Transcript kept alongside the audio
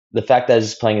the fact that I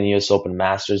was playing in the U.S. Open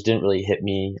Masters didn't really hit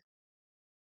me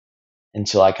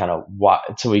until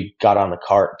until we got on the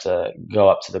cart to go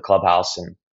up to the clubhouse,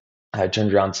 and I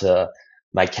turned around to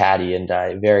my caddy and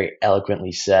I very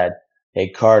eloquently said, "Hey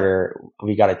Carter,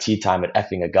 we got a tee time at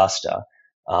effing Augusta."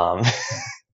 Um,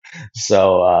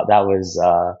 that was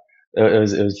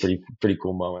it was pretty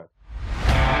cool moment.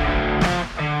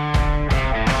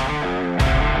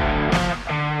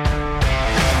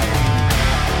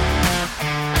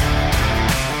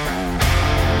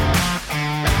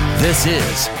 This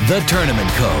is the Tournament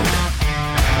Code.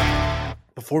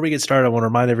 Before we get started, I want to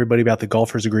remind everybody about the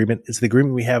Golfers Agreement. It's the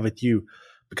agreement we have with you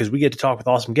because we get to talk with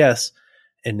awesome guests.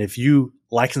 And if you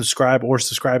like and subscribe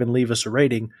and leave us a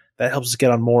rating, that helps us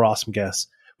get on more awesome guests.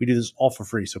 We do this all for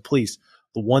free. So please,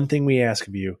 the one thing we ask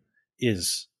of you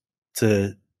is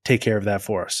to take care of that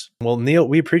for us. Well, Neal,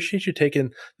 we appreciate you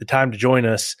taking the time to join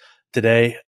us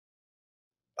today.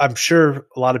 I'm sure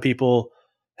a lot of people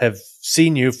have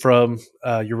seen you from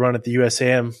your run at the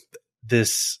USAM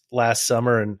this last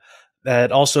summer. And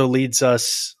that also leads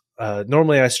us,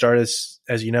 normally I start as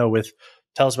you know, with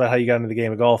tell us about how you got into the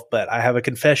game of golf, but I have a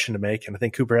confession to make, and I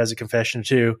think Cooper has a confession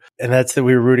too, and that's that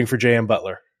we were rooting for J.M.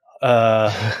 Butler.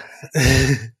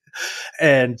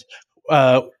 And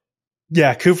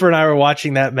Cooper and I were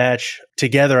watching that match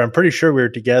together. I'm pretty sure we were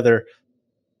together.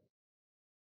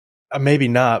 Maybe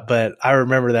not, but I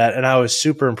remember that, and I was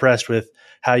super impressed with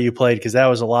how you played because that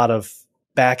was a lot of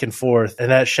back and forth. And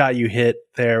that shot you hit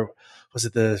there, was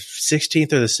it the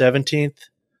 16th or the 17th?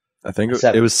 I think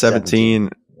it was 17.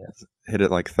 Yeah. Hit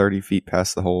it like 30 feet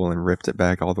past the hole and ripped it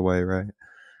back all the way, right?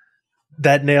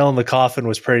 That nail in the coffin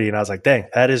was pretty, and I was like, dang,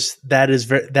 that is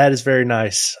very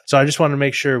nice. So I just wanted to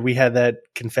make sure we had that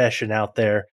confession out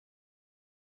there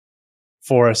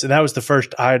for us. And that was the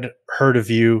first I'd heard of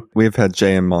you. We've had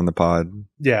JM on the pod.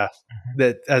 Yeah.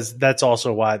 That's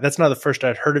also why. That's not the first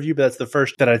I'd heard of you, but that's the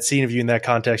first that I'd seen of you in that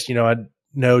context. You know, I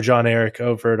know John Eric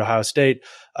over at Ohio State.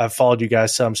 I've followed you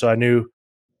guys some, so I knew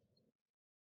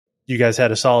you guys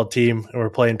had a solid team and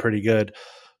were playing pretty good.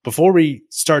 Before we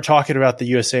start talking about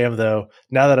the USAM, though,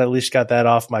 now that I at least got that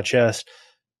off my chest,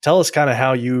 tell us kind of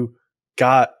how you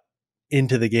got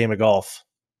into the game of golf.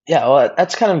 Yeah, well,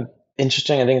 that's kind of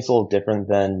interesting. I think it's a little different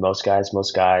than most guys.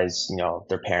 Most guys, you know,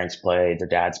 their parents play, their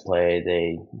dads play,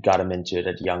 they got them into it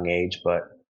at a young age. But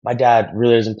my dad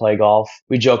really doesn't play golf.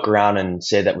 We joke around and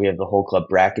say that we have the whole club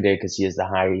bracketed because he has the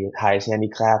highest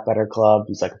handicap at our club.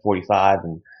 He's like a 45,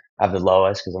 and I have the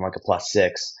lowest because I'm like a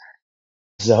 +6.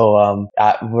 So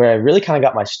where I really kind of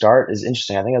got my start is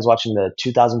interesting. I think I was watching the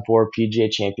 2004 PGA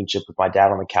Championship with my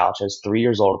dad on the couch. I was 3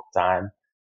 years old at the time.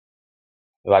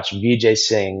 We watched Vijay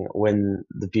Singh win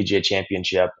the PGA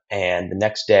Championship, and the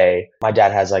next day, my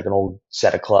dad has like an old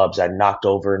set of clubs I knocked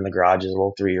over in the garage as a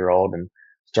little 3-year-old and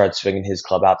started swinging his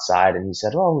club outside. And he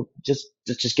said, "Oh, just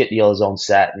get Neal his own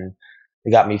set." And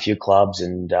he got me a few clubs,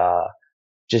 and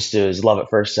it was love at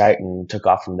first sight, and took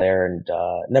off from there, and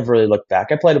never really looked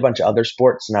back. I played a bunch of other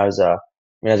sports, and I was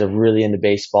really into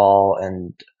baseball,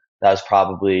 and that was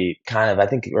probably kind of, I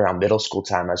think around middle school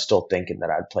time, I was still thinking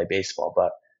that I'd play baseball,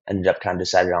 but ended up kind of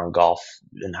decided on golf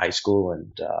in high school,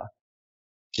 and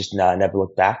never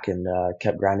looked back, and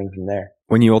kept grinding from there.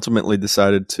 When you ultimately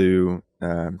decided to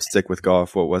stick with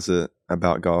golf, what was it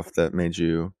about golf that made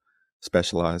you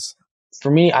specialize?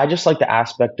 For me, I just like the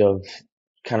aspect of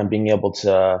kind of being able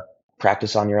to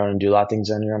practice on your own and do a lot of things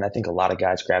on your own. I think a lot of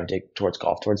guys gravitate towards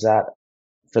golf towards that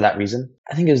for that reason.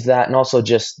 I think is that, and also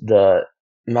just the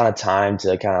amount of time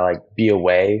to kind of like be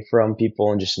away from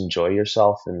people and just enjoy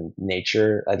yourself and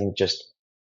nature. I think just,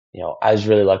 you know, I was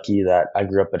really lucky that I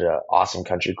grew up at an awesome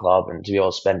country club, and to be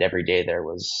able to spend every day there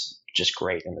was just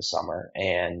great in the summer.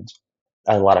 And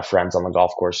I had a lot of friends on the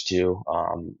golf course too.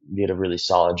 We had a really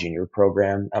solid junior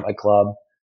program at my club.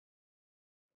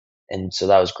 And so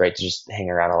that was great to just hang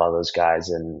around a lot of those guys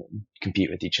and compete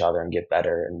with each other and get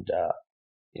better. And,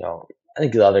 you know, I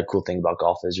think the other cool thing about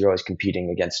golf is you're always competing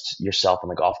against yourself on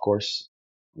the golf course.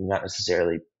 You're not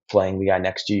necessarily playing the guy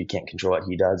next to you. You can't control what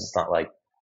he does. It's not like,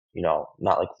 you know,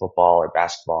 not like football or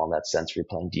basketball in that sense where you're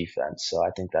playing defense. So I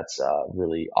think that's a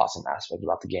really awesome aspect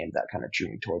about the game that kind of drew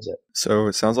me towards it. So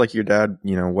it sounds like your dad,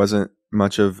 you know, wasn't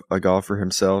much of a golfer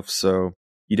himself. So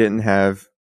you didn't have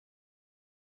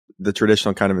the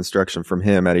traditional kind of instruction from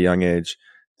him at a young age.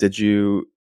 Did you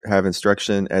have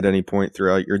instruction at any point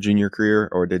throughout your junior career,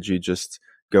 or did you just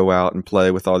go out and play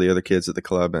with all the other kids at the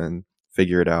club and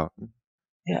figure it out?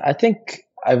 Yeah, I think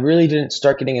I really didn't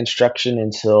start getting instruction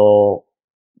until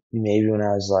maybe when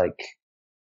I was like,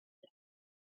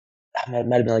 it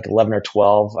might have been like 11 or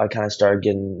 12. I kind of started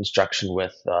getting instruction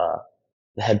with the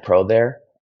head pro there.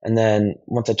 And then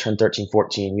once I turned 13,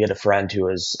 14, we had a friend who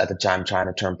was at the time trying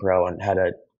to turn pro and had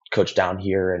a coach down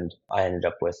here. And I ended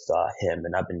up with him,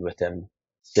 and I've been with him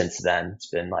since then. It's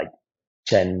been like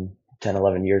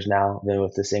 11 years now. I've been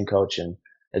with the same coach, and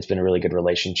it's been a really good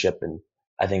relationship. And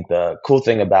I think the cool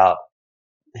thing about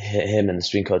him and the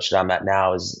swing coach that I'm at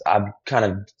now is I've kind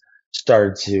of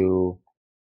started to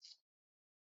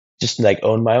just like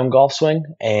own my own golf swing,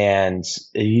 and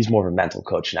he's more of a mental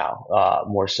coach now.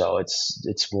 More so,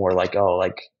 it's more like, oh,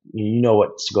 like you know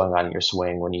what's going on in your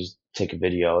swing when you take a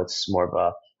video. It's more of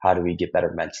a how do we get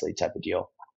better mentally type of deal.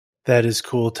 That is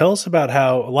cool. Tell us about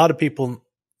how a lot of people,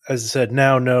 as I said,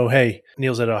 now know, hey,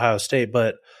 Neal's at Ohio State,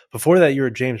 but before that you were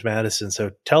at James Madison.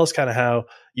 So tell us kind of how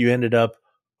you ended up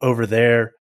over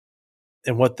there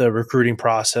and what the recruiting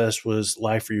process was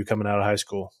like for you coming out of high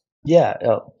school. Yeah,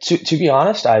 to be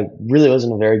honest, I really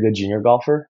wasn't a very good junior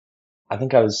golfer. I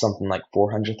think I was something like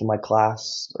 400th in my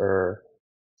class or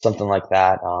something like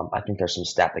that. I think there's some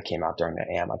stat that came out during the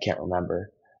AM. I can't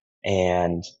remember.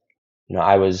 And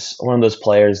I was one of those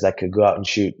players that could go out and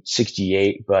shoot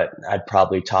 68, but I'd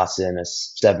probably toss in a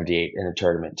 78 in a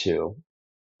tournament too.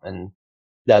 And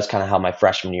that was kind of how my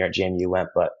freshman year at JMU went.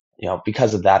 But,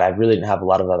 because of that, I really didn't have a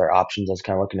lot of other options. I was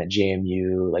kind of looking at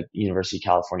JMU, like University of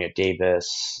California,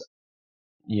 Davis,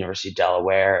 University of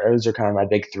Delaware. Those are kind of my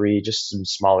big three, just some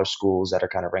smaller schools that are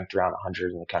kind of ranked around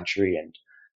 100 in the country. And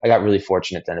I got really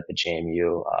fortunate to end up at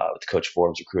JMU with Coach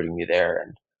Forbes recruiting me there.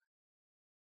 And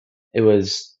it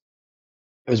was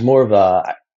more of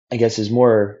a, I guess is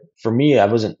more for me. I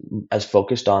wasn't as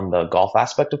focused on the golf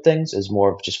aspect of things as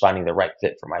more of just finding the right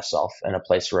fit for myself and a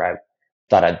place where I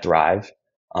thought I'd thrive,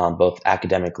 both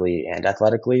academically and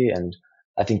athletically. And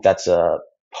I think that's a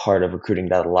part of recruiting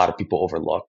that a lot of people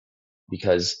overlook,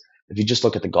 because if you just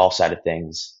look at the golf side of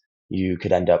things, you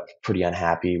could end up pretty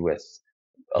unhappy with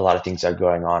a lot of things that are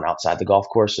going on outside the golf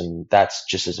course. And that's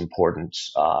just as important,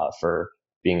 for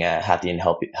being a happy and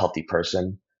healthy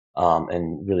person,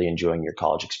 and really enjoying your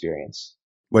college experience.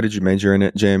 What did you major in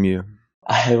at JMU?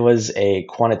 I was a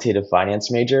quantitative finance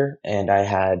major, and I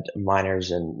had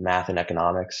minors in math and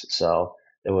economics. So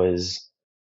it was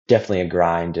definitely a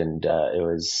grind, and it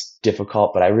was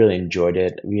difficult, but I really enjoyed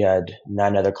it. We had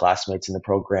 9 other classmates in the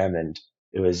program, and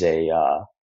it was a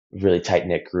really tight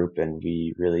knit group, and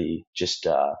we really just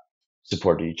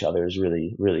supported each other. It was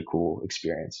really, really cool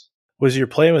experience. Was your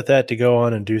plan with that to go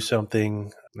on and do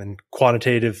something in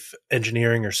quantitative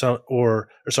engineering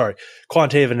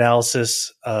quantitative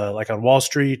analysis, like on Wall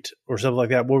Street or something like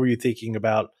that? What were you thinking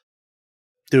about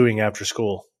doing after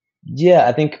school? Yeah,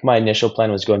 I think my initial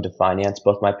plan was going to finance.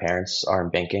 Both my parents are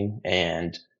in banking,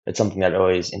 and it's something that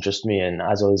always interested me. And I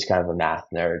was always kind of a math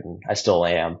nerd, and I still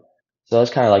am. So that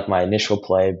was kind of like my initial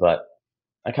play, but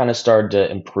I kind of started to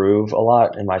improve a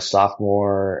lot in my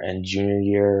sophomore and junior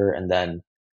year. And then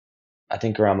I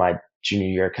think around my junior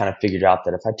year, I kind of figured out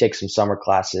that if I take some summer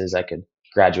classes, I could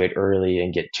graduate early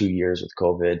and get 2 years with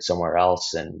COVID somewhere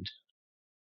else. And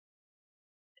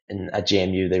at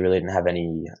JMU, they really didn't have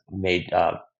any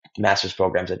master's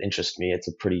programs that interest me. It's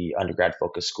a pretty undergrad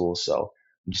focused school. So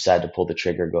I decided to pull the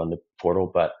trigger, go into portal.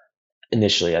 But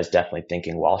initially, I was definitely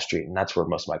thinking Wall Street, and that's where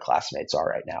most of my classmates are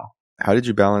right now. How did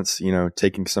you balance,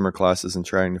 taking summer classes and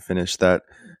trying to finish that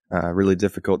really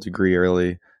difficult degree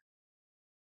early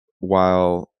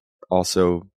while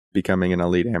also becoming an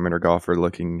elite amateur golfer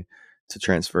looking to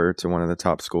transfer to one of the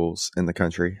top schools in the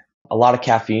country? A lot of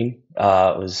caffeine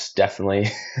was definitely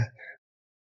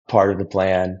part of the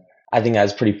plan. I think I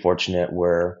was pretty fortunate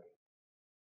where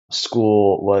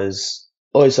school was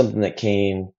always something that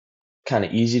came kind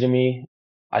of easy to me.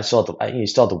 You still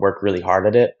have to work really hard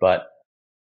at it, but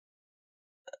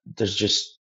there's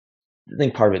just, I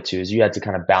think part of it too is you had to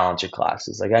kind of balance your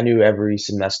classes. Like I knew every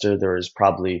semester there was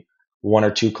probably 1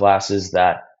 or 2 classes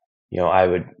that, I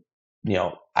would,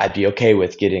 I'd be okay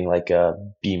with getting like a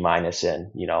B minus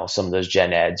in, some of those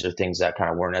gen eds or things that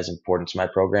kind of weren't as important to my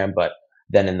program. But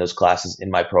then in those classes in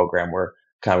my program were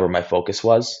kind of where my focus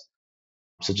was.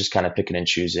 So just kind of picking and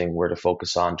choosing where to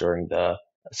focus on during the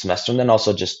semester. And then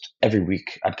also just every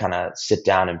week I'd kind of sit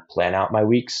down and plan out my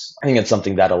weeks. I think it's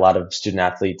something that a lot of student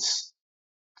athletes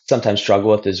sometimes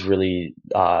struggle with, is really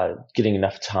getting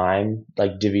enough time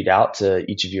like divvied out to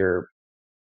each of your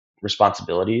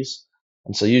responsibilities.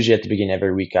 And so usually at the beginning of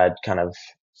every week, I'd kind of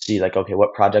see like, okay,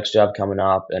 what projects do I have coming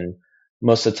up? And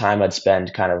most of the time I'd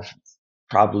spend kind of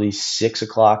probably 6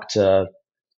 o'clock to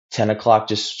 10 o'clock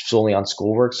just solely on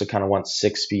schoolwork. So kind of once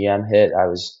 6 p.m. hit, I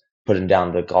was putting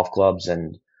down the golf clubs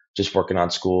and just working on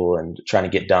school and trying to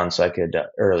get done so I could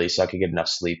get enough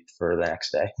sleep for the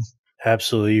next day.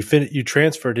 Absolutely. You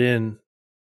transferred in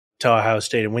to Ohio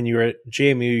State. And when you were at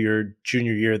JMU, your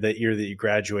junior year, that year that you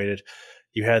graduated,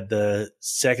 you had the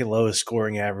second lowest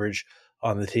scoring average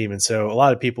on the team. And so a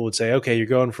lot of people would say, okay, you're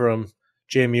going from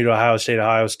JMU to Ohio State.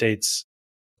 Ohio State's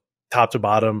top to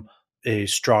bottom, a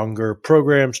stronger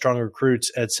program, stronger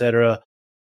recruits, etc.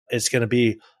 It's going to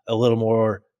be a little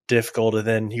more difficult. And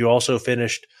then you also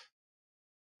finished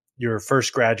your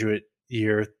first graduate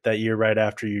year, that year right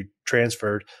after you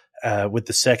transferred, with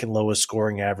the second lowest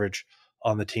scoring average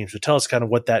on the team. So tell us kind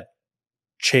of what that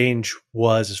change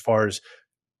was as far as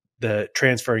the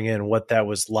transferring in, what that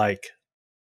was like,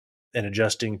 and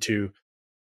adjusting to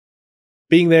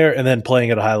being there and then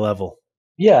playing at a high level.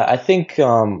 Yeah, I think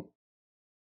part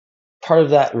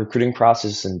of that recruiting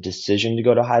process and decision to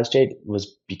go to Ohio State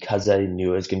was because I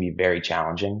knew it was going to be very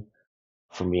challenging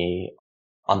for me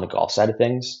on the golf side of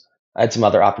things. I had some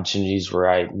other opportunities where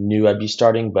I knew I'd be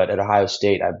starting, but at Ohio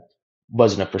State, I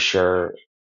wasn't a for sure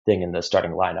thing in the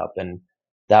starting lineup. And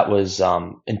that was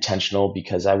intentional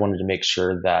because I wanted to make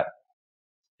sure that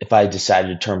if I decided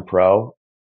to turn pro,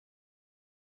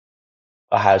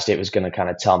 Ohio State was going to kind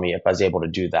of tell me if I was able to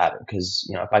do that. Because,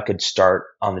 if I could start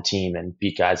on the team and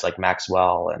beat guys like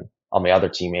Maxwell and all my other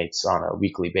teammates on a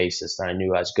weekly basis, then I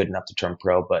knew I was good enough to turn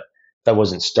pro. But if I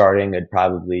wasn't starting, I'd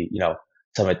probably,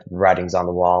 tell me the writing's on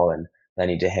the wall and I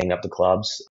need to hang up the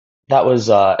clubs. That was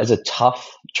is a tough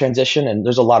transition, and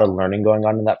there's a lot of learning going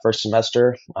on in that first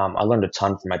semester. I learned a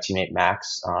ton from my teammate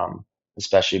Max,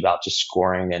 especially about just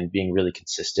scoring and being really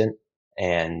consistent.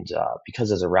 And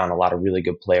because I was around a lot of really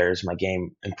good players, my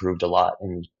game improved a lot.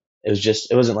 And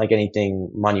it wasn't like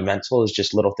anything monumental. It was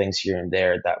just little things here and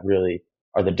there that really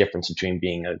are the difference between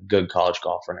being a good college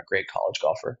golfer and a great college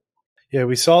golfer. Yeah,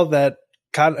 we saw that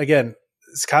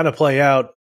it's kind of play out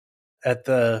at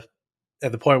the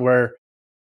point where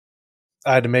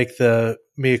I had to make the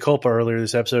mea culpa earlier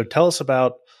this episode. Tell us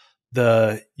about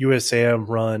the USAM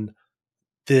run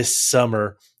this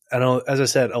summer. I know, as I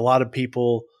said, a lot of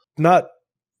people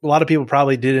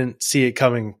probably didn't see it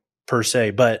coming per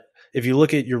se, but if you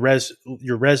look at your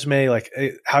resume, like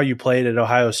how you played at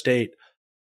Ohio State,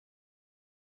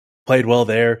 played well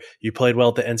there. You played well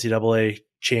at the NCAA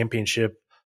championship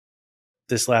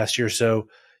this last year. So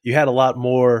you had a lot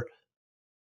more,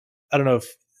 I don't know if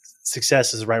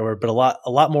success is the right word, but a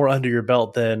lot more under your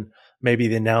belt than maybe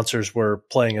the announcers were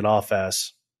playing it off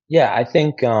as. Yeah, I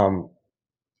think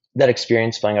that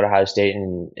experience playing at Ohio State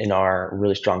in our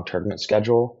really strong tournament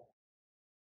schedule,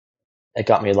 it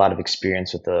got me a lot of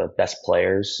experience with the best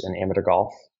players in amateur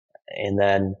golf. And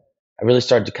then I really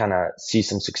started to kind of see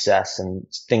some success, and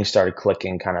things started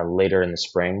clicking kind of later in the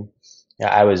spring. Yeah,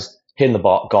 I was hitting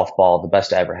the golf ball the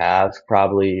best I ever have,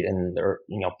 probably in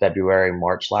February,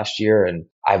 March last year, and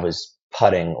I was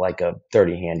putting like a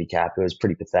 30 handicap. It was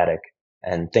pretty pathetic,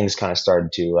 and things kind of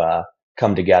started to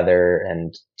come together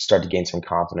and start to gain some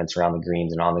confidence around the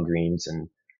greens and on the greens, and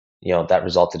that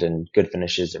resulted in good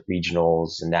finishes at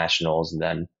regionals and nationals, and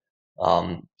then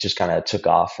just kind of took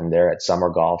off from there at summer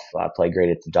golf. Played great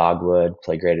at the Dogwood,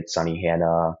 played great at Sunny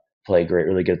Hannah, played great,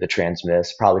 really good at the Transmiss.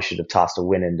 Probably should have tossed a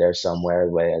win in there somewhere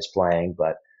the way I was playing,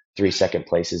 but 3 second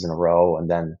places in a row. And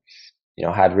then,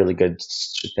 had really good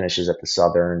finishes at the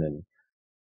Southern, and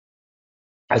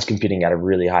I was competing at a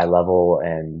really high level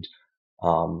and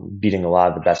beating a lot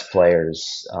of the best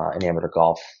players in amateur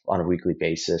golf on a weekly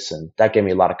basis. And that gave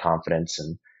me a lot of confidence.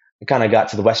 And I kind of got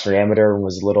to the Western Amateur and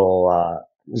was a little,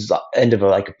 it was the end of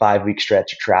a 5-week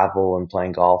stretch of travel and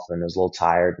playing golf, and I was a little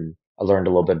tired, and I learned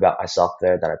a little bit about myself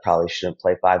there that I probably shouldn't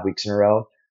play 5 weeks in a row.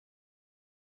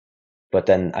 But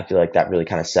then I feel like that really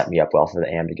kind of set me up well for the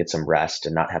AM to get some rest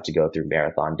and not have to go through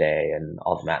marathon day and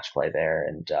all the match play there,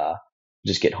 and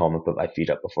just get home and put my feet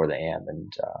up before the AM.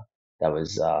 And that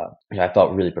was, I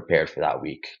felt really prepared for that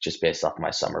week just based off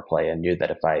my summer play, and knew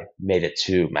that if I made it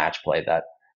to match play that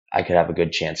I could have a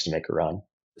good chance to make a run.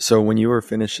 So when you were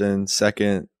finishing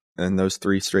second in those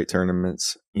 3 straight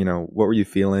tournaments, what were you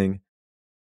feeling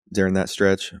during that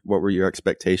stretch? What were your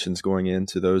expectations going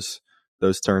into those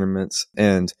tournaments?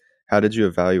 And how did you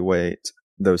evaluate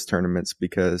those tournaments?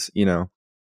 Because,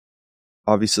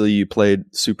 obviously you played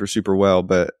super, super well,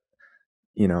 but,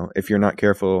 if you're not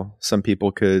careful, some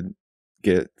people could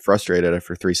get frustrated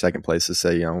after 3 second places,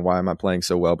 say, why am I playing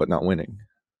so well but not winning?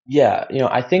 Yeah,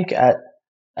 I think at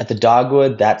the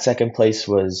Dogwood, that second place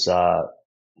was, I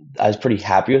was pretty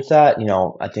happy with that.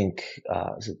 I think,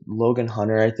 was it Logan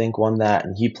Hunter, I think, won that,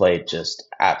 and he played just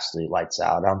absolutely lights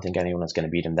out. I don't think anyone was going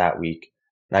to beat him that week.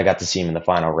 And I got to see him in the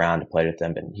final round. I played with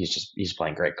him, and he's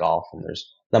playing great golf, and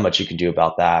there's not much you can do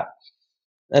about that.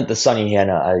 At the Sunny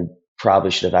Hannah, I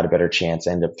probably should have had a better chance.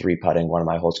 I ended up 3-putting one of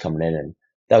my holes coming in, and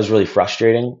that was really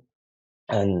frustrating.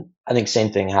 And I think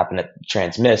same thing happened at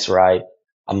Transmiss where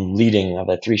I'm leading, I have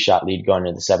a 3-shot lead going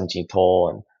into the 17th hole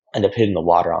and end up hitting the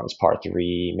water on this par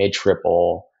 3, made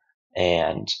triple,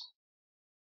 and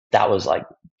that was like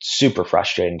super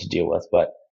frustrating to deal with.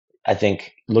 But I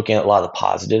think looking at a lot of the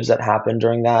positives that happened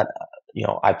during that,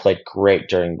 I played great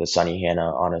during the Sunny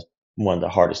Hannah on one of the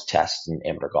hardest tests in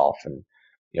amateur golf, and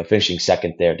finishing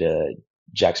second there to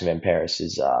Jackson Van Paris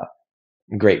is a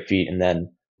great feat. And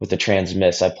then with the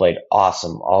Transmiss, I played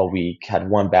awesome all week, had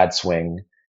one bad swing,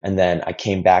 and then I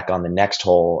came back on the next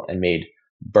hole and made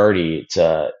birdie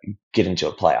to get into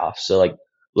a playoff. So like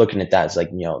looking at that, it's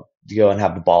like to go and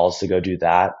have the balls to go do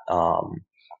that.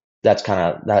 That's kind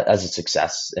of that as a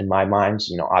success in my mind.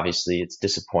 Obviously it's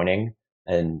disappointing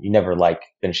and you never like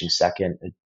finishing second.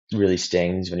 It really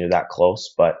stings when you're that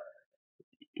close, but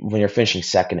when you're finishing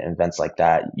second in events like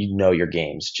that, your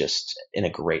game's just in a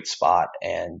great spot.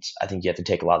 And I think you have to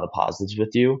take a lot of the positives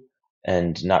with you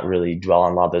and not really dwell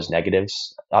on a lot of those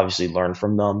negatives. Obviously learn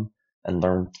from them and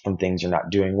learn from things you're not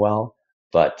doing well.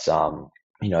 But,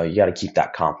 you got to keep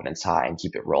that confidence high and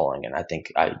keep it rolling. And I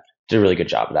think I did a really good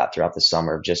job of that throughout the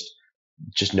summer of just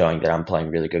knowing that I'm playing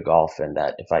really good golf and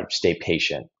that if I stay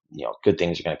patient, good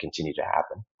things are going to continue to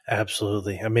happen.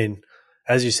 Absolutely. I mean,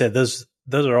 as you said, those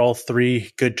are all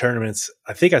 3 good tournaments.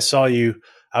 I think I saw you.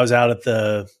 I was out at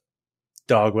the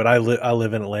Dogwood. I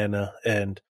live in Atlanta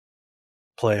and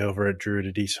play over at Druid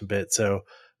a decent bit. So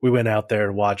we went out there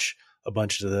to watch a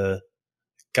bunch of the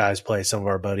guys play, some of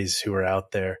our buddies who were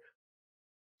out there.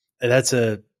 And that's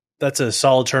a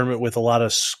solid tournament with a lot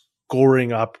of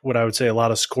scoring what I would say a lot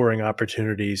of scoring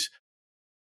opportunities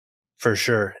for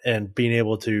sure. And being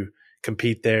able to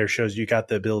compete there shows you got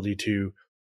the ability to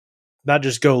not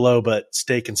just go low, but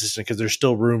stay consistent because there's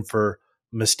still room for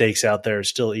mistakes out there. It's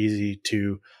still easy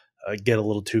to get a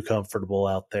little too comfortable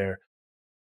out there.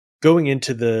 Going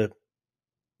into the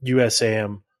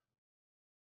USAM,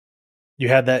 you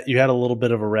had a little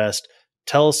bit of a rest.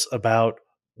 Tell us about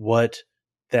what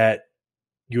the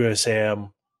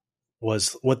USAM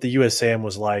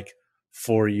was like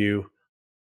for you,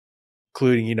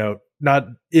 including, not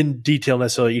in detail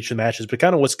necessarily each of the matches, but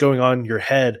kind of what's going on in your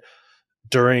head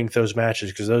during those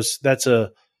matches, because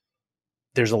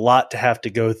there's a lot to have to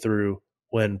go through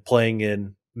when playing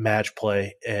in match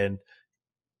play, and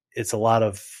it's a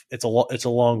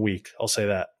long week. I'll say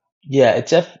that. Yeah,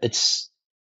 it's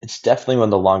definitely one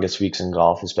of the longest weeks in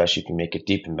golf, especially if you make it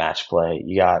deep in match play.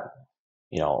 You got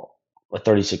a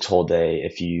 36 hole day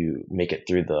if you make it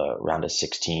through the round of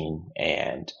 16,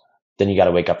 and then you got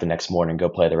to wake up the next morning and go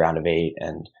play the round of 8,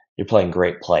 and you're playing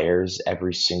great players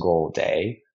every single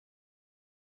day.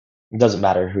 It doesn't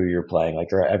matter who you're playing,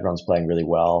 like everyone's playing really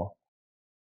well.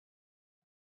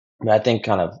 I think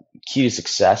kind of key to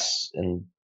success in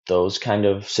those kind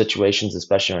of situations,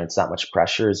 especially when it's not much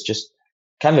pressure, is just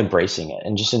kind of embracing it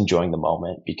and just enjoying the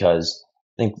moment, because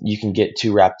I think you can get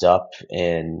too wrapped up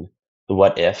in the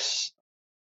what ifs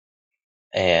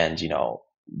and,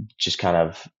 just kind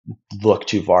of look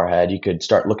too far ahead. You could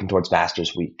start looking towards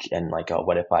Masters week and like, oh,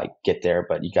 what if I get there?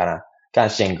 But you gotta kind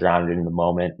of staying grounded in the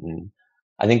moment. And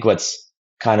I think what's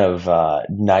kind of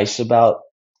nice about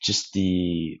just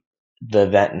the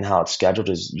event and how it's scheduled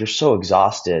is you're so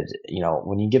exhausted.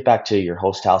 When you get back to your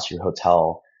host house, your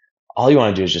hotel, all you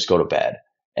want to do is just go to bed.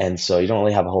 And so you don't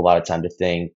really have a whole lot of time to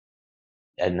think.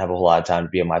 I didn't have a whole lot of time to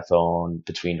be on my phone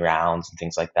between rounds and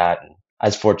things like that. And I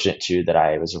was fortunate too that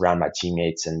I was around my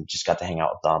teammates and just got to hang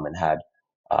out with them and had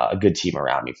a good team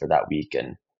around me for that week,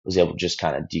 and was able to just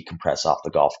kind of decompress off the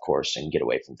golf course and get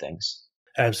away from things.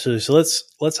 Absolutely. So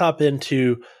let's hop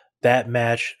into that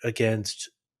match against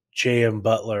J.M.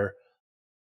 Butler,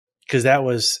 because that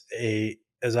was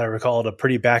as I recall, a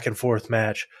pretty back and forth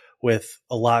match with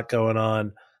a lot going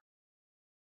on.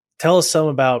 Tell us some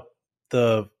about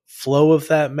the flow of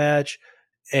that match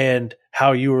and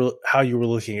how you were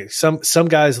looking at some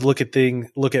guys look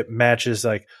at matches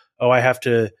like, oh, I have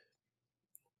to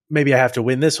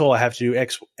win this hole, I have to do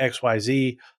X, Y,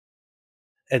 Z.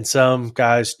 And some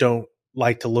guys don't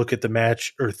like to look at the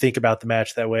match or think about the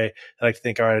match that way. They like to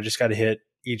think, all right, I just got to hit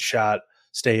each shot,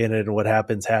 stay in it, and what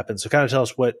happens. So kind of tell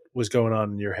us what was going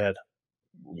on in your head.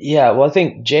 Yeah, well, I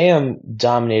think JM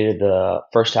dominated the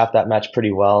first half of that match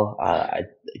pretty well. I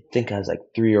think I was like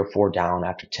 3 or 4 down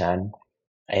after 10.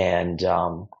 And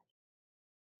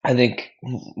I think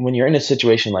when you're in a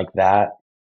situation like that,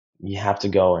 you have to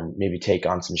go and maybe take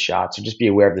on some shots or just be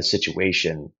aware of the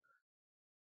situation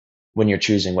when you're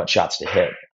choosing what shots to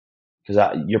hit,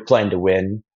 because you're playing to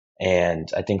win. And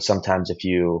I think sometimes if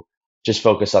you just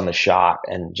focus on the shot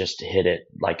and just hit it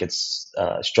like it's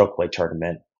a stroke play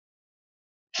tournament,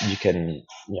 you can,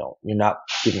 you're not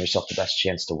giving yourself the best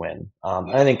chance to win.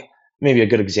 And I think maybe a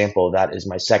good example of that is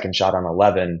my second shot on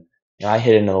 11. I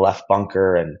hit into the left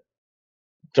bunker, and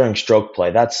during stroke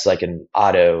play, that's like an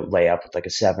auto layup with like a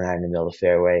 7-iron in the middle of the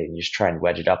fairway, and you just try and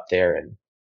wedge it up there. And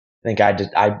I think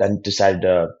I then decided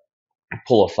to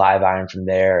pull a 5-iron from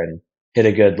there and hit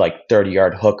a good like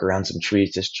 30-yard hook around some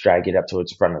trees just to try to get up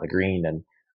towards the front of the green, and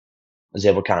was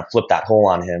able to kind of flip that hole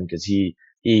on him because he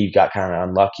got kind of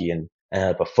unlucky and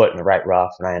ended up a foot in the right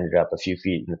rough, and I ended up a few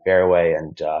feet in the fairway,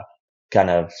 and kind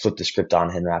of flipped the script on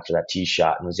him after that tee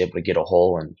shot and was able to get a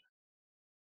hole and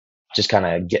just kind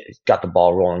of got the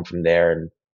ball rolling from there. And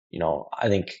I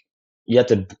think you have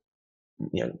to,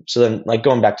 so then like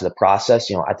going back to the process,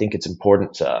 I think it's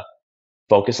important to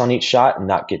focus on each shot and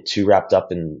not get too wrapped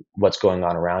up in what's going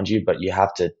on around you, but you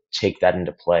have to take that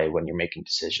into play when you're making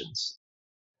decisions,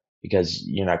 because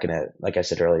you're not going to, like I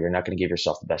said earlier, you're not going to give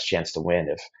yourself the best chance to win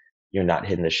if you're not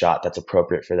hitting the shot that's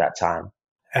appropriate for that time.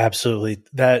 Absolutely.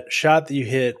 The shot that you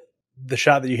hit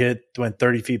went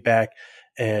 30 feet back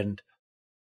and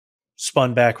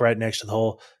spun back right next to the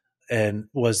hole and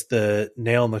was the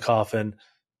nail in the coffin.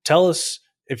 Tell us,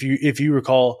 if you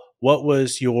recall,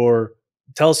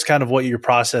 tell us kind of what your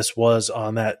process was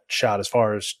on that shot, as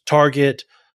far as target,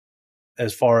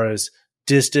 as far as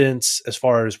distance, as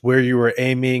far as where you were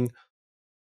aiming,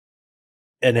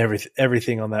 and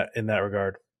everything on that, in that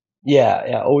regard.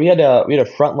 Yeah. Well, we had a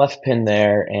front left pin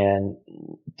there, and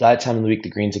that time of the week the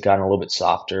greens had gotten a little bit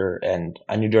softer, and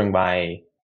I knew during my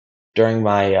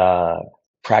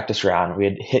practice round we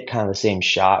had hit kind of the same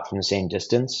shot from the same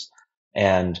distance,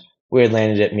 and we had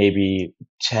landed it maybe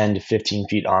 10 to 15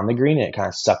 feet on the green, and it kind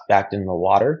of sucked back into the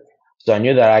water. So I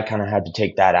knew that I kind of had to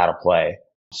take that out of play.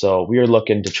 So we were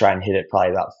looking to try and hit it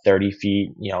probably about 30 feet,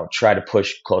 try to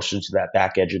push closer to that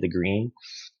back edge of the green.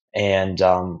 And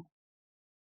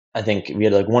I think we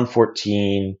had like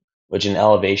 114, which in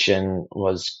elevation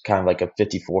was kind of like a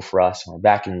 54 for us. And we're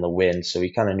back in the wind, so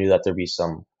we kind of knew that there'd be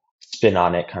some spin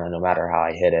on it, kind of no matter how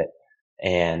I hit it.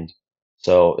 And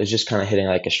so it's just kind of hitting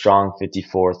like a strong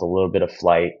 54 with a little bit of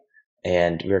flight.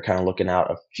 And we were kind of looking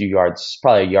out a few yards,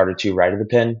 probably a yard or two right of the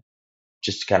pin,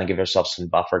 just to kind of give ourselves some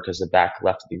buffer because the back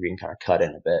left of the green kind of cut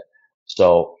in a bit.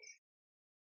 So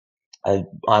I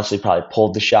honestly probably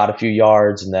pulled the shot a few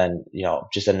yards and then,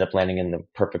 just ended up landing in the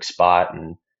perfect spot.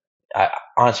 And I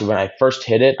honestly, when I first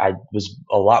hit it, I was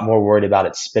a lot more worried about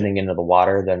it spinning into the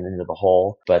water than into the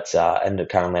hole, but ended up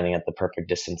kind of landing at the perfect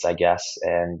distance, I guess.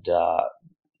 And,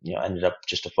 ended up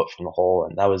just a foot from the hole.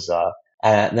 And that was,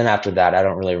 and then after that, I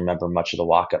don't really remember much of the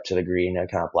walk up to the green. I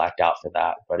kind of blacked out for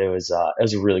that, but it was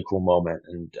a really cool moment.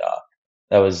 And,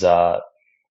 that was, to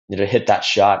hit that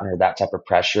shot under that type of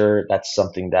pressure, that's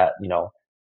something that,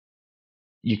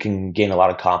 you can gain a lot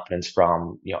of confidence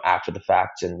from, after the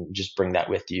fact, and just bring that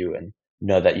with you and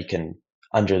know that you can,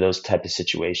 under those type of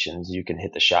situations, you can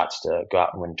hit the shots to go out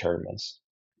and win tournaments.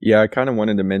 Yeah, I kind of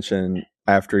wanted to mention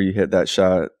after you hit that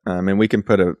shot, and we can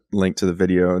put a link to the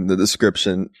video in the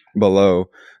description below,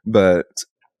 but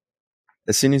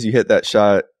as soon as you hit that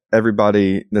shot,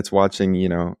 everybody that's watching,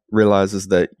 realizes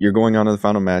that you're going on to the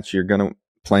final match, you're going to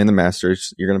play in the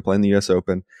Masters, you're going to play in the US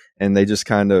Open, and they just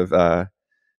kind of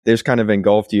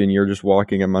engulfed you and you're just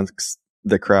walking amongst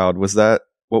the crowd.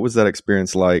 What was that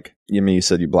experience like? You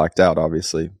said you blacked out,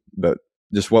 obviously, but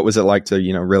just what was it like to,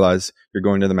 realize you're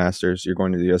going to the Masters, you're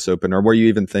going to the US Open, or were you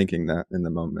even thinking that in the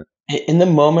moment? In the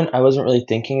moment, I wasn't really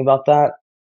thinking about that.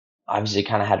 Obviously,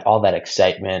 kind of had all that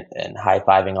excitement and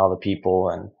high-fiving all the people,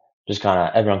 and just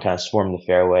everyone kind of swarmed the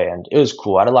fairway, and it was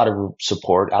cool. I had a lot of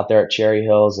support out there at Cherry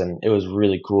Hills, and it was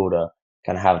really cool to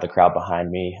kind of have the crowd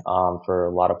behind me for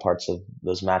a lot of parts of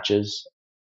those matches.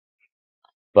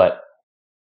 But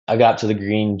I got to the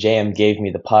green, JM gave me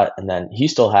the putt, and then he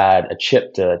still had a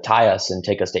chip to tie us and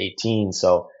take us to 18.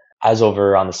 So I was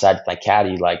over on the side with my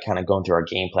caddy, like kind of going through our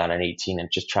game plan on 18 and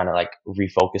just trying to like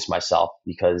refocus myself,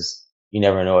 because you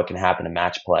never know what can happen in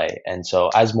match play. And so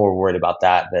I was more worried about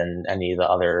that than any of the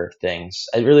other things.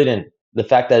 I really didn't, the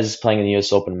fact that I was playing in the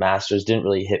US Open Masters didn't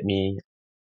really hit me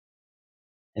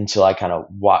until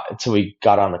until we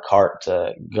got on the cart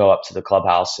to go up to the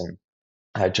clubhouse, and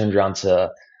I turned around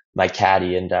to my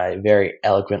caddy and I very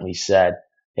eloquently said,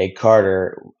 "Hey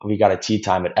Carter, we got a tee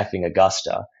time at effing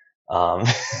Augusta."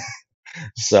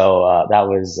 So that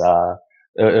was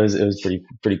it was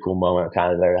pretty cool moment,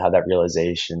 kind of there, had that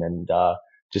realization, and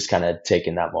just kind of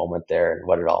taking that moment there and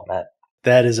what it all meant.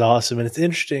 That is awesome, and it's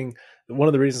interesting. One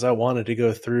of the reasons I wanted to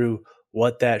go through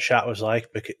what that shot was like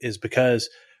is because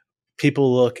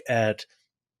people look at,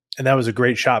 and that was a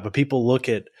great shot, but people look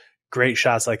at great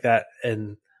shots like that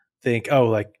and think, oh,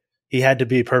 like, he had to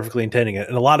be perfectly intending it.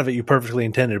 And a lot of it you perfectly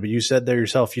intended, but you said there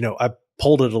yourself, I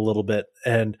pulled it a little bit,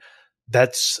 and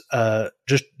that's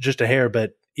just a hair.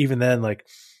 But even then, like,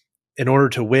 in order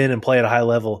to win and play at a high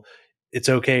level, it's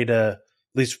okay to,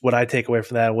 at least what I take away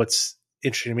from that, what's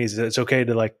interesting to me is that it's okay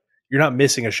to, like, you're not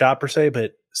missing a shot per se,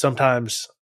 but sometimes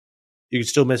you can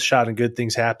still miss a shot and good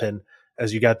things happen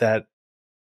as you got that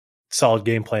solid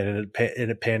game plan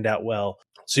and it panned out well.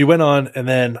 So you went on, and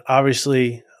then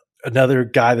obviously another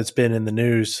guy that's been in the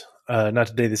news, not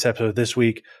today, this episode, this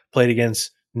week, played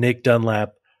against Nick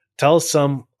Dunlap. Tell us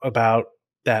some about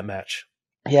that match.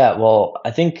 Yeah, well,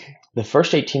 I think the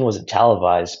first 18 wasn't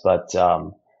televised, but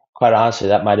quite honestly,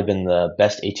 that might have been the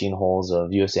best 18 holes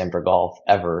of US Amateur golf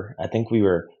ever. I think we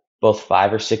were both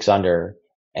 5 or 6 under,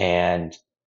 and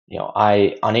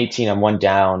I on 18 I'm one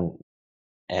down,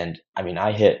 and I mean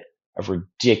I hit a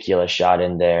ridiculous shot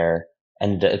in there,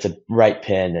 and it's a right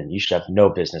pin, and you should have no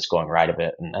business going right of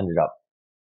it, and ended up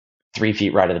 3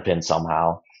 feet right of the pin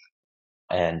somehow,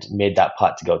 and made that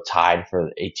putt to go tied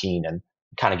for 18 and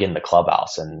kind of get in the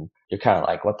clubhouse. And you're kind of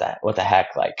like, what the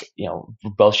heck? Like, we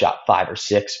both shot 5 or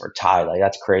 6 for tie. Like,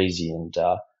 that's crazy. And,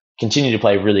 continue to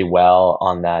play really well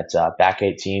on that, back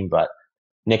 18. But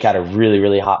Nick had a really,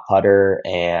 really hot putter.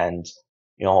 And,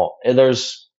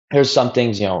 there's some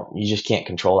things, you just can't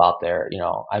control out there.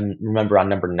 I remember on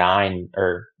number 9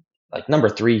 or like number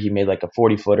 3, he made like a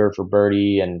 40 footer for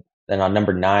birdie. And then on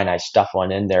number 9, I stuff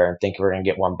one in there and think we're going to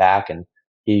get one back. And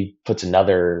he puts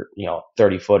another,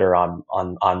 30 footer on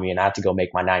me, and I have to go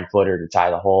make my 9 footer to tie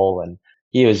the hole. And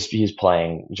he's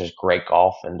playing just great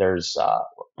golf. And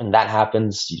when that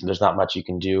happens, there's not much you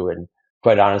can do. And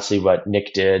quite honestly, what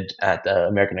Nick did at the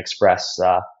American Express,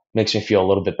 makes me feel a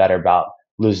little bit better about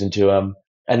losing to him.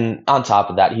 And on top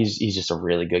of that, he's just a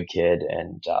really good kid.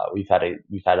 And, we've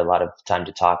had a lot of time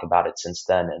to talk about it since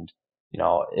then. And,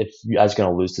 if I was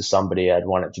going to lose to somebody, I'd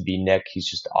want it to be Nick. He's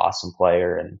just an awesome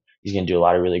player, and he's going to do a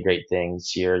lot of really great things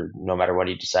here, no matter what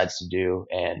he decides to do.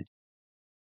 And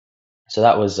so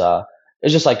that was, it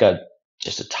was just like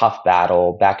just a tough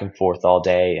battle back and forth all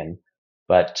day.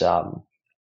 But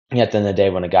yeah, at the end of the day,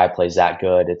 when a guy plays that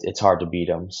good, it's hard to beat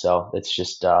him. So it's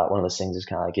just, one of those things is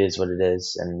kind of like, it is what it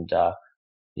is. And,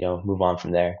 move on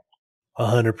from there.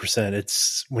 100%.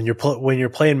 It's when you're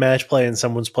playing match play and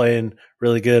someone's playing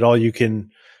really good, all you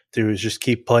can do is just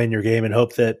keep playing your game and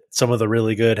hope that some of the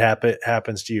really good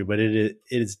happens to you. But it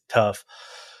is tough.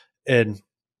 And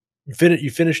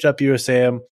you finished up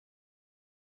USAM,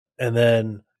 and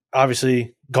then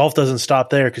obviously golf doesn't stop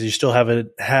there because you still haven't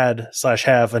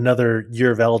have another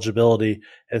year of eligibility.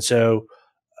 And so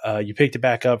you picked it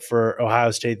back up for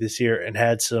Ohio State this year and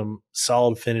had some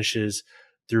solid finishes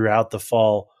throughout the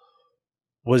fall.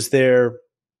 Was there,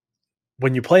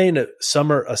 when you play in a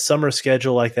summer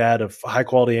schedule like that of high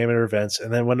quality amateur events,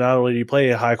 and then when not only do you play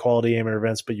high quality amateur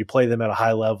events, but you play them at a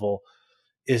high level,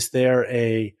 is there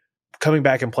coming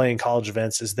back and playing college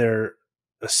events, is there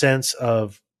a sense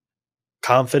of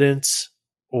confidence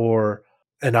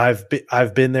and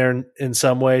I've been there in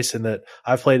some ways, and that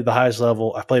I've played at the highest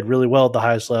level. I've played really well at the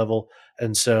highest level.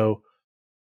 And so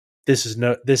this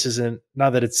isn't,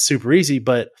 not that it's super easy,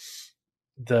 but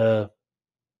the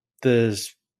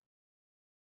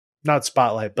not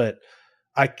spotlight, but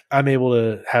I'm able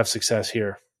to have success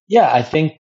here. Yeah, I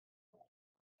think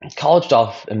college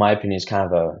golf, in my opinion, is kind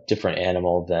of a different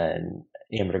animal than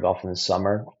amateur golf in the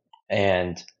summer.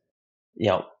 And,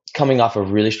 coming off a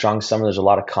really strong summer, there's a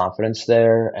lot of confidence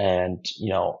there. And,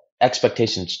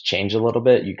 expectations change a little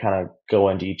bit. You kind of go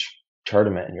into each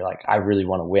tournament and you're like, I really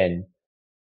want to win.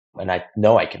 And I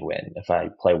know I can win if I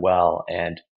play well.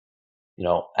 And,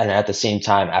 and at the same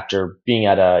time, after being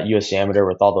at a US Amateur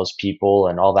with all those people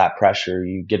and all that pressure,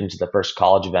 you get into the first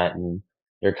college event and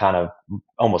you're kind of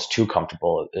almost too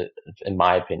comfortable. In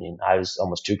my opinion, I was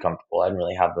almost too comfortable. I didn't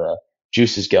really have the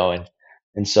juices going.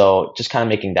 And so just kind of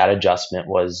making that adjustment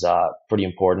was, pretty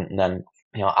important. And then,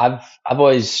 I've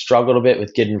always struggled a bit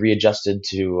with getting readjusted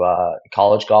to,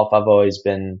 college golf. I've always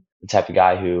been the type of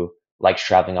guy who likes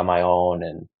traveling on my own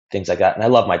and things like that. And I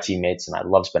love my teammates and I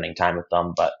love spending time with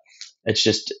them, but it's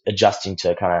just adjusting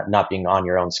to kind of not being on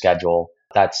your own schedule.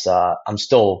 That's, I'm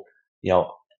still,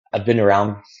 I've been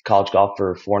around college golf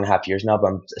for 4.5 years now, but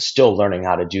I'm still learning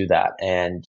how to do that.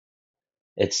 And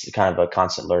it's kind of a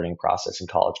constant learning process in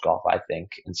college golf, I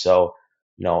think. And so,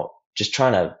 just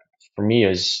trying to, for me,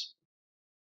 is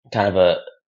kind of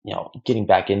getting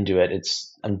back into it.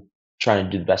 I'm trying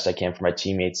to do the best I can for my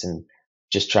teammates and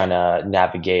just trying to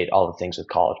navigate all the things with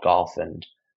college golf and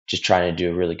just trying to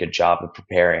do a really good job of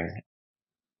preparing.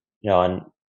 And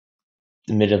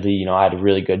admittedly, I had a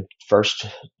really good first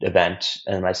event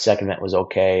and my second event was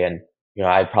okay. And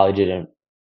I probably didn't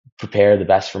prepare the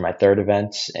best for my third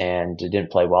event and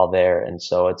didn't play well there. And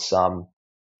so it's kind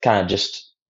of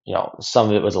just, some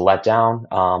of it was a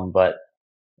letdown, but,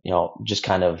 just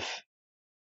kind of,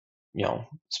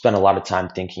 spend a lot of time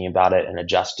thinking about it and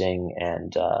adjusting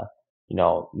and,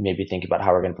 maybe think about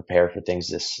how we're going to prepare for things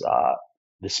this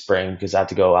spring because I have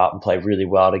to go out and play really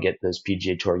well to get those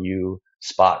PGA Tour U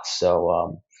spots.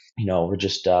 So, we're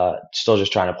just still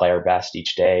just trying to play our best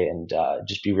each day and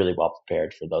just be really well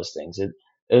prepared for those things.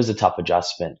 It was a tough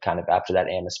adjustment kind of after that,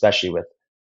 and especially with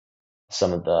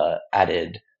some of the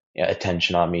added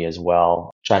attention on me as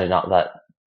well, trying to not let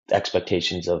the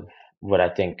expectations of what I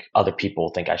think other people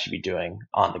think I should be doing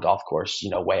on the golf course,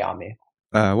 weigh on me.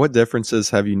 What differences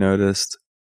have you noticed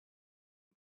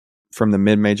from the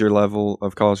mid-major level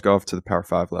of college golf to the Power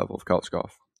 5 level of college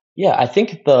golf? Yeah, I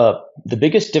think the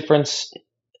biggest difference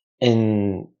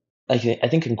in I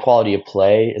think in quality of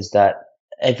play is that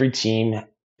every team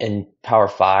in Power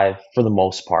 5 for the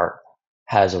most part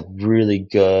has a really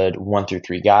good 1 through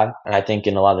 3 guy. And I think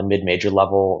in a lot of the mid-major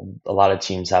level, a lot of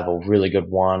teams have a really good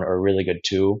 1 or a really good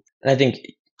 2. And I think,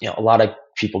 a lot of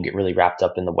people get really wrapped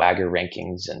up in the WAGR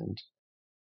rankings and,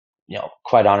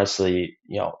 quite honestly,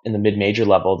 in the mid-major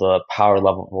level, the power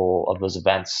level of those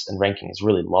events and ranking is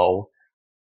really low.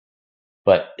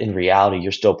 But in reality,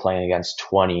 you're still playing against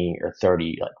 20 or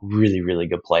 30 like really, really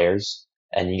good players,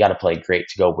 and you got to play great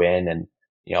to go win. And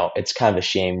it's kind of a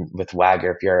shame with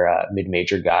WAGR if you're a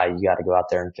mid-major guy, you got to go out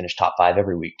there and finish top 5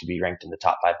 every week to be ranked in the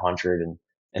top 500. And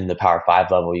in the Power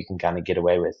 5 level, you can kind of get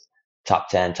away with top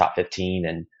 10, top 15,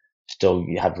 and still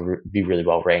you have to be really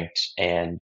well ranked.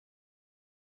 And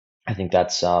I think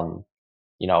that's not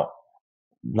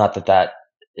that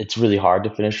it's really hard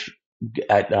to finish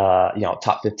at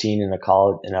top 15 in a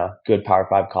college in a good Power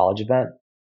 5 college event,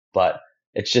 but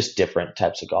it's just different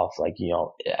types of golf. Like,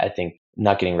 I think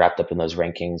not getting wrapped up in those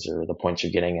rankings or the points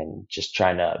you're getting and just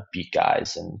trying to beat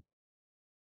guys. And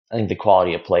I think the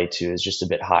quality of play too is just a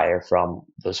bit higher from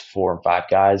those 4 and 5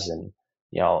 guys. And,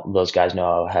 those guys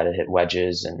know how to hit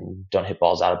wedges and don't hit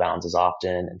balls out of bounds as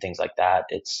often and things like that.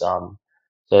 So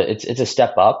it's a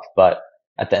step up, but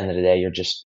at the end of the day, you're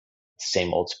just the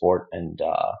same old sport. And,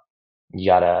 you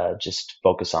gotta just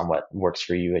focus on what works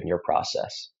for you in your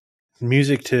process.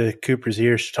 Music to Cooper's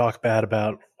ears to talk bad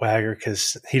about WAGR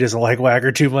because he doesn't like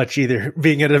WAGR too much either,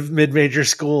 being at a mid-major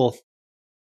school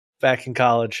back in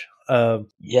college.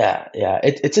 Yeah.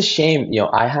 It's a shame.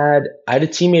 I had a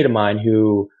teammate of mine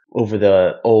who over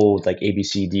the old like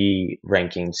ABCD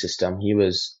ranking system, he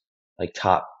was like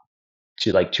top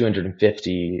to like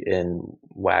 250 in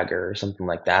WAGR or something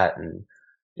like that. And,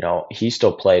 he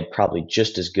still played probably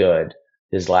just as good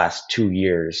his last 2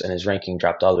 years, and his ranking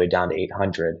dropped all the way down to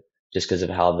 800 just because of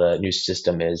how the new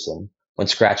system is. And when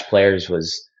scratch players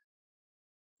was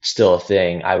still a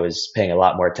thing, I was paying a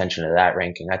lot more attention to that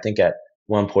ranking. I think at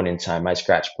one point in time, my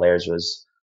scratch players was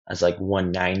as like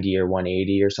 190 or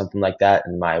 180 or something like that,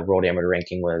 and my world amateur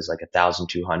ranking was like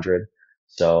 1,200.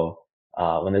 So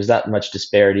when there's that much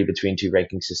disparity between two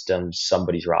ranking systems,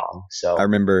 somebody's wrong. So I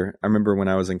remember when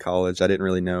I was in college, I didn't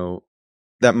really know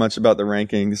that much about the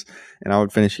rankings, and I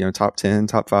would finish, top 10,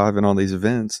 top 5 in all these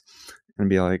events and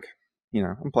be like,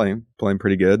 I'm playing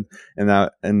pretty good. And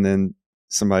then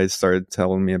somebody started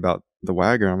telling me about the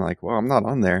WAGR. I'm like, well, I'm not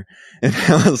on there. And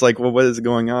I was like, well, what is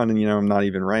going on? And, I'm not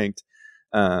even ranked.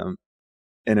 And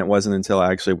it wasn't until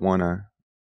I actually won a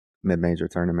mid-major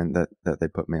tournament that they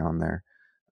put me on there.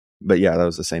 But yeah, that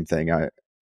was the same thing.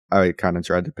 I kind of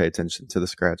tried to pay attention to the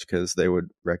scratch because they would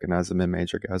recognize the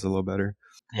mid-major guys a little better.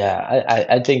 Yeah,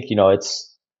 I think,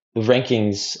 it's the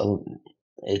rankings.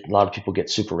 A lot of people get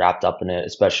super wrapped up in it,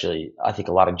 especially I think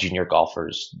a lot of junior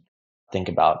golfers think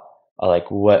about like,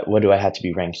 what do I have to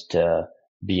be ranked to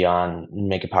be on,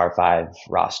 make a Power 5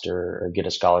 roster or get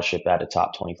a scholarship at a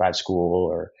top 25 school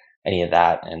or any of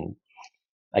that. And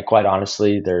like, quite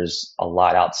honestly, there's a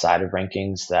lot outside of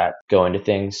rankings that go into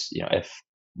things.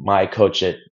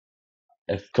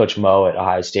 If Coach Mo at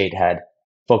Ohio State had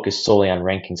focused solely on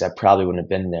rankings, I probably wouldn't have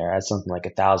been there. I had something like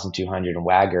 1,200 in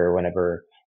WAGR whenever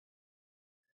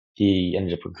he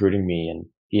ended up recruiting me, and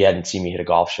he hadn't seen me hit a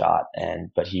golf shot,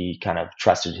 but he kind of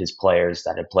trusted his players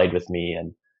that had played with me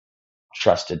and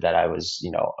trusted that I was,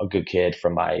 a good kid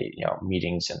from my,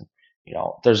 meetings. And,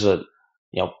 there's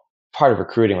part of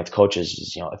recruiting with coaches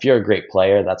is, if you're a great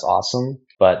player, that's awesome,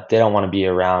 but they don't want to be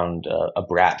around a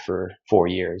brat for 4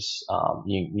 years.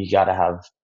 You got to have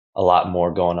a lot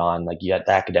more going on. Like, you got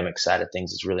the academic side of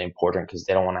things is really important because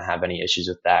they don't want to have any issues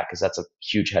with that, because that's a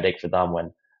huge headache for them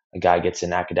when a guy gets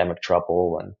in academic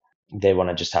trouble, and they want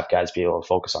to just have guys be able to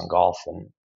focus on golf. And,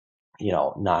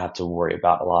 not have to worry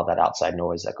about a lot of that outside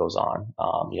noise that goes on.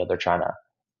 They're trying to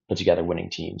put together winning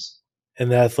teams.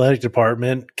 And the athletic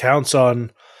department counts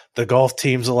on the golf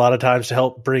teams a lot of times to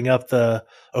help bring up the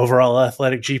overall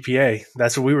athletic GPA.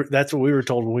 That's what we were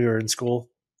told when we were in school.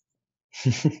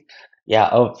 Yeah,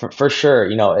 oh, for sure.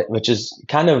 Which is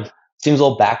kind of seems a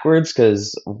little backwards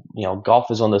because,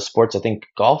 golf is one of those sports. I think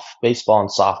golf, baseball, and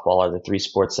softball are the three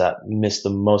sports that miss the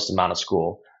most amount of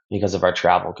school because of our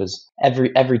travel. Because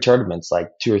every tournament's like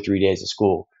 2 or 3 days of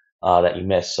school that you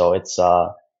miss. So it's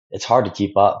hard to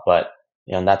keep up. But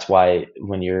and that's why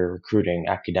when you're recruiting,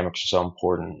 academics are so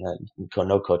important.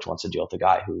 No coach wants to deal with a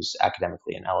guy who's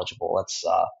academically ineligible.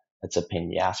 That's a pain in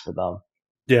the ass for them.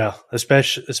 Yeah,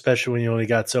 especially when you only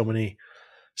got so many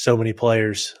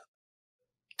players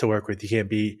to work with. You can't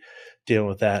be dealing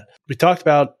with that. We talked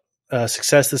about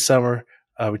success this summer.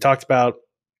 We talked about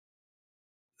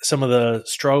some of the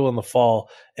struggle in the fall.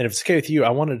 And if it's okay with you, I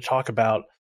wanted to talk about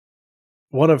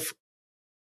one of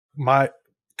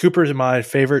Cooper's and my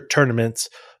favorite tournaments,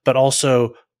 but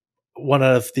also one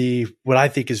of what I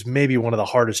think is maybe one of the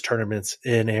hardest tournaments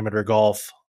in amateur golf.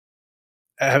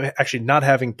 Actually, not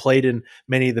having played in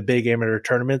many of the big amateur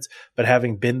tournaments, but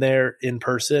having been there in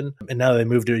person, and now they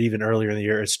moved to it even earlier in the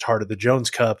year. It's hard. The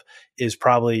Jones Cup is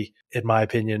probably, in my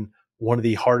opinion, one of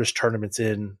the hardest tournaments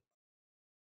in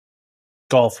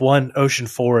golf. One, Ocean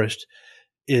Forest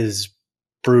is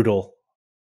brutal.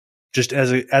 Just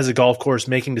as a golf course,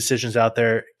 making decisions out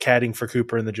there, caddying for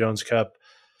Cooper in the Jones Cup,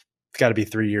 it's got to be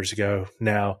 3 years ago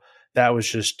now. That was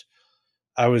just,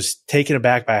 I was taken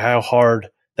aback by how hard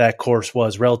that course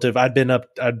was relative. I'd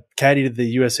caddied at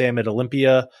the USAM at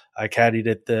Olympia. I didn't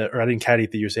caddy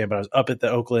at the USAM, but I was up at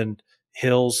the Oakland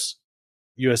Hills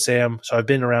USAM. So I've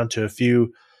been around to a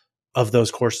few of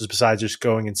those courses besides just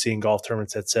going and seeing golf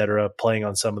tournaments, et cetera, playing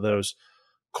on some of those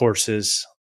courses.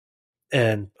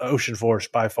 And Ocean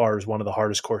Forest by far is one of the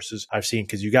hardest courses I've seen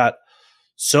because you got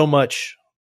so much,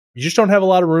 you just don't have a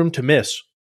lot of room to miss.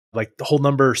 Like the hole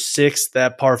number 6,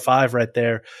 that par 5 right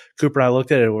there. Cooper and I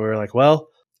looked at it and we were like, well,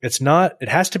 it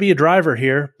has to be a driver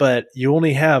here, but you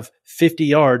only have 50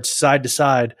 yards side to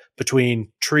side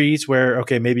between trees where,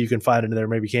 okay, maybe you can find it in there,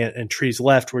 maybe you can't, and trees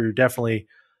left where you're definitely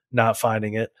not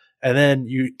finding it. And then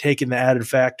you take in the added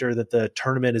factor that the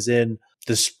tournament is in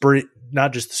the spring,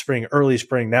 not just the spring, early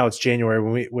spring. Now it's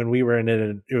January. When we were in it,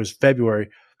 and it was February,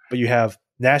 but you have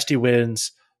nasty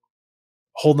winds.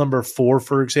 Hole number 4,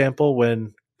 for example,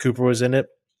 when Cooper was in it,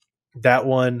 that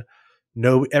one,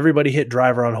 everybody hit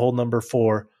driver on hole number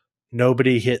 4.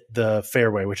 Nobody hit the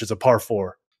fairway, which is a par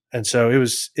 4. And so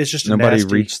it's just nobody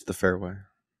reached the fairway.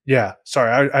 Yeah.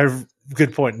 Sorry. I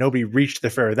good point. Nobody reached the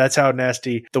fairway. That's how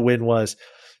nasty the wind was.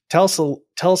 Tell us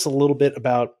a little bit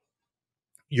about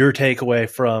your takeaway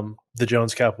from the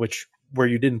Jones Cup, where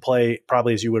you didn't play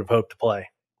probably as you would have hoped to play.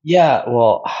 Yeah.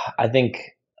 Well, I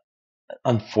think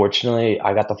unfortunately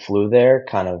I got the flu there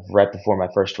kind of right before my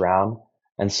first round.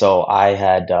 And so I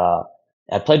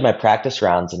played my practice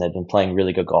rounds and had been playing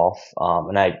really good golf.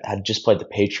 And I had just played the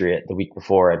Patriot the week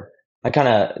before. And I kind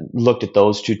of looked at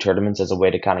those 2 tournaments as a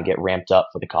way to kind of get ramped up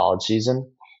for the college season,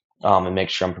 and make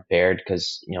sure I'm prepared.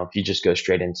 Cause, if you just go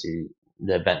straight into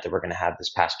the event that we're going to have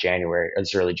this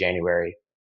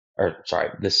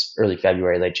early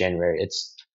February, late January, it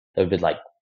would be like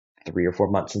 3 or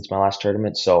 4 months since my last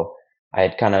tournament. So I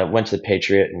had kind of went to the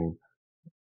Patriot and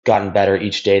gotten better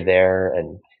each day there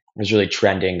and was really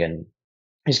trending, and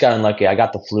just got unlucky. I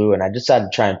got the flu and I decided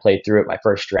to try and play through it my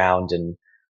first round. And,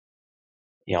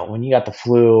 when you got the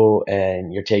flu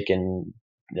and you're taking,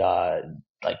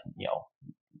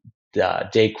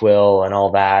 Dayquil and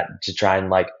all that to try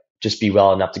and just be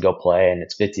well enough to go play, and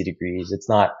it's 50 degrees. It's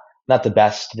not the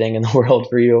best thing in the world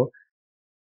for you.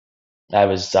 I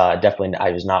was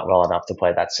not well enough to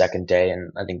play that second day,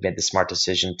 and I think made the smart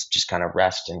decision to just kind of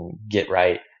rest and get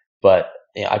right. But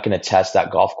I can attest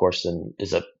that golf course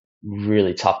is a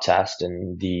really tough test,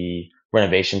 and the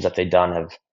renovations that they've done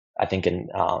have, I think, a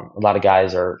lot of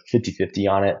guys are 50-50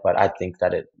 on it, but I think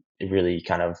that it really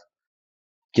kind of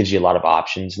gives you a lot of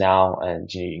options now, and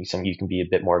you can be a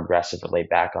bit more aggressive or laid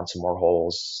back on some more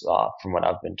holes, from what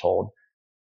I've been told.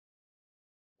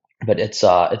 But it's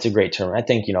a great tournament. I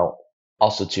think,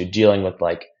 also too, dealing with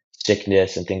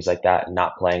sickness and things like that and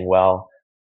not playing well,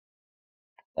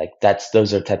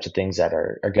 those are types of things that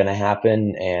are going to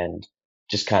happen. And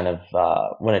just kind of,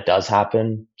 when it does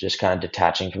happen, just kind of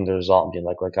detaching from the result and being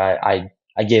like, I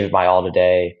gave it my all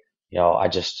today. I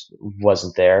just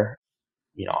wasn't there.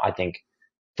 I think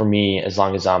for me, as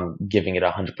long as I'm giving it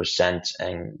 100%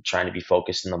 and trying to be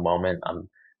focused in the moment,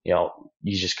 you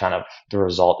just kind of, the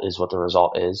result is what the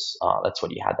result is. That's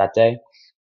what you had that day.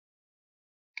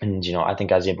 And, I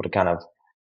think I was able to kind of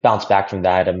bounce back from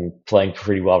that. I'm playing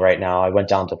pretty well right now. I went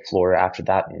down to Florida after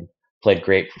that and played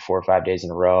great for 4 or 5 days in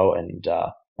a row. And,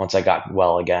 once I got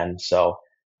well again. So,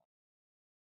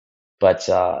 but,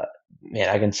 man,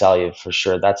 I can tell you for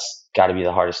sure that's got to be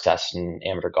the hardest test in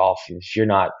amateur golf. If you're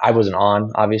not, I wasn't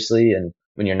on, obviously. And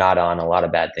when you're not on, a lot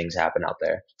of bad things happen out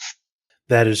there.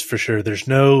 That is for sure.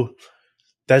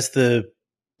 That's the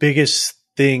biggest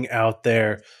thing out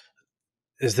there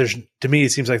is to me,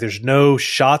 it seems like there's no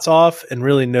shots off and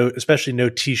really especially no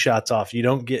tee shots off. You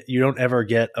don't ever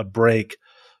get a break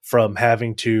from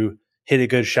having to hit a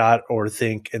good shot or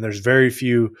think, and there's very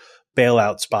few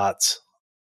bailout spots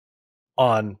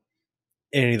on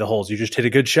any of the holes. You just hit a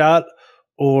good shot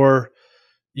or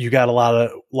you got a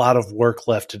lot of work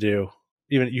left to do.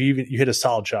 Even you hit a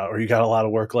solid shot or you got a lot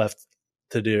of work left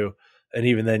to do. And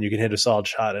even then you can hit a solid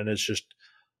shot and it's just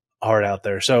hard out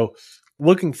there. So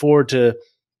looking forward to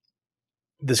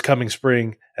this coming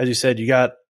spring. As you said, you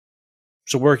got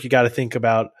some work you got to think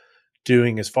about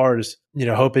doing as far as,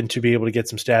 hoping to be able to get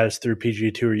some status through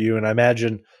PGA Tour U. And I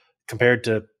imagine compared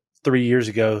to 3 years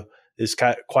ago is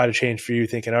quite a change for you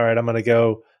thinking, all right, I'm going to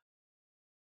go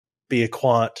be a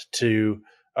quant to,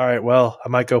 all right, well, I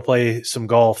might go play some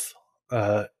golf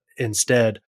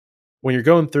instead. When you're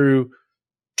going through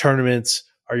tournaments,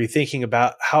 are you thinking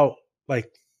about how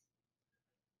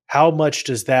much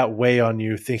does that weigh on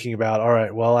you thinking about, all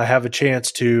right, well, I have a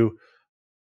chance to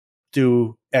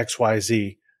do X, Y,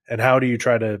 Z, and how do you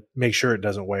try to make sure it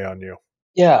doesn't weigh on you?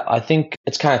 Yeah, I think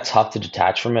it's kind of tough to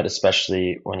detach from it,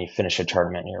 especially when you finish a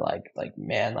tournament and you're like,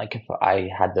 man, like if I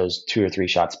had those 2 or 3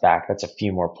 shots back, that's a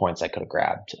few more points I could have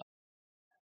grabbed.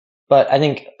 But I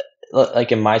think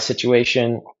like in my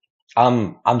situation,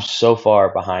 I'm so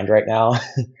far behind right now.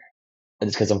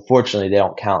 It's because unfortunately they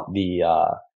don't count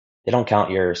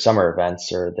your summer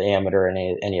events or the amateur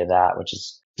and any of that, which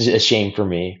is a shame for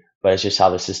me, but it's just how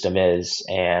the system is.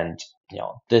 And,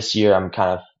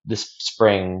 this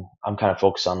spring, I'm kind of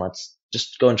focused on let's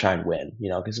just go and try and win,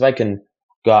 because if I can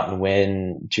go out and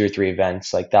win 2 or 3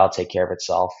 events, like that'll take care of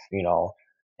itself,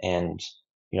 and,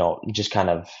 just kind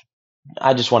of,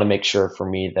 I just want to make sure for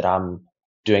me that I'm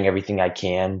doing everything I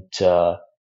can to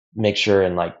make sure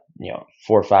in 4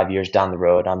 or 5 years down the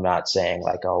road, I'm not saying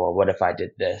like, oh, well, what if I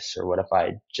did this or what if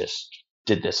I just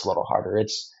did this a little harder?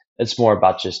 It's more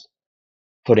about just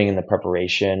putting in the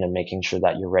preparation and making sure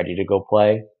that you're ready to go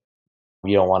play.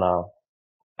 You don't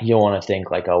want to think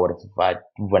like, oh, what if I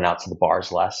went out to the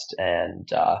bars less and,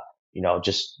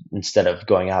 just instead of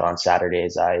going out on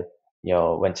Saturdays, I,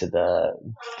 went to the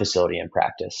facility and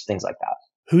practice, things like that.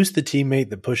 Who's the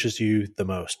teammate that pushes you the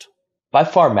most? By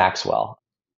far, Maxwell.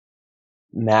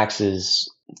 Max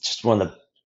is just one of the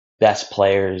best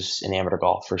players in amateur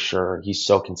golf for sure. He's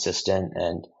so consistent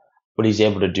and what he's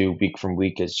able to do week from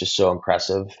week is just so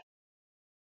impressive.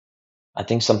 I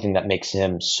think something that makes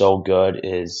him so good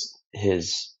is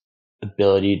his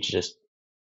ability to just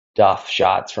duff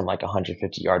shots from like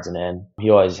 150 yards and in. He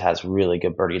always has really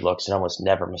good birdie looks and almost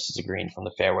never misses a green from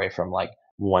the fairway from like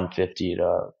 150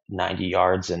 to 90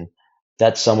 yards. And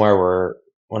that's somewhere where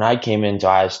when I came into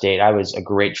Ohio State, I was a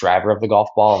great driver of the golf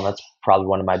ball, and that's probably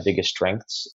one of my biggest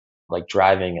strengths, like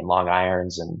driving and long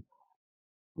irons. And,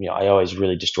 I always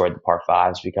really destroyed the par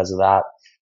fives because of that.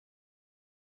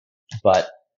 But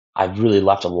I've really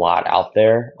left a lot out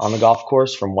there on the golf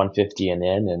course from 150 and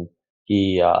in, and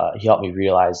he helped me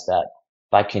realize that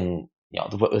if I can,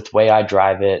 with the way I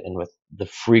drive it and with the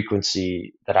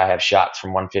frequency that I have shots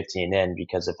from 150 and in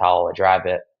because of how I drive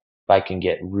it, if I can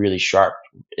get really sharp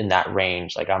in that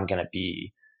range, like I'm going to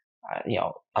be, I'm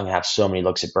going to have so many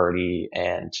looks at birdie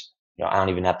and, I don't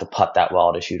even have to putt that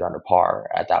well to shoot under par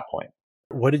at that point.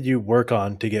 What did you work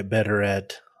on to get better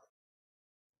at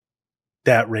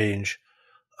that range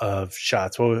of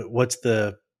shots? What's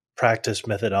the practice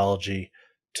methodology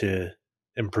to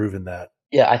improve in that?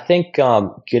 Yeah, I think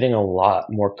getting a lot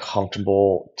more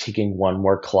comfortable taking one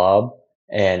more club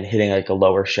and hitting like a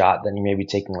lower shot than you maybe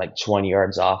taking like 20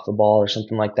 yards off the ball or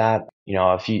something like that.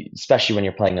 Especially when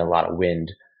you're playing a lot of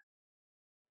wind,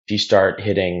 if you start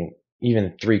hitting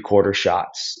even 3/4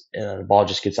 shots, the ball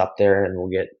just gets up there and will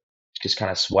get just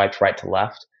kind of swiped right to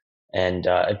left. And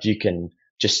if you can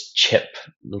just chip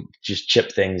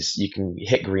things, you can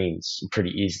hit greens pretty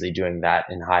easily doing that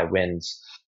in high winds.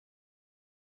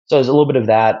 So there's a little bit of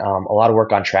that, a lot of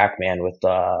work on TrackMan with,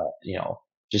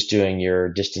 just doing your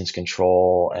distance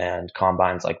control and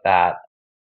combines like that.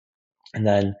 And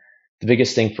then the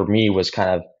biggest thing for me was kind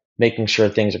of making sure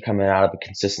things are coming out of a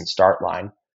consistent start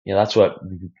line. That's what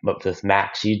with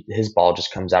Max, his ball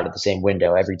just comes out of the same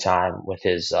window every time with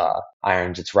his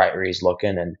irons. It's right where he's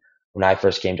looking. And when I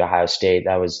first came to Ohio State,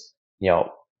 that was,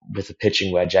 with a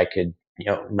pitching wedge, I could,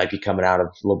 might be coming out of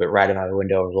a little bit right of my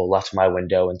window or a little left of my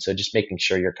window. And so just making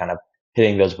sure you're kind of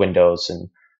hitting those windows, and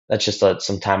that's just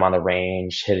some time on the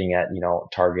range, hitting at,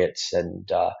 targets. And,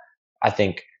 I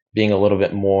think being a little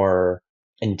bit more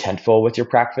intentful with your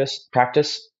practice,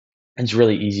 it's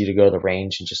really easy to go to the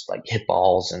range and just like hit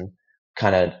balls and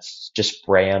kind of just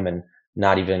spray them and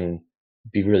not even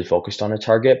be really focused on a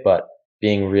target, but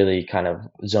being really kind of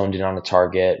zoned in on a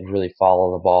target, really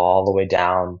follow the ball all the way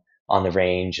down on the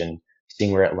range and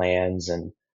seeing where it lands,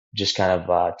 and just kind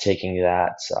of taking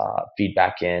that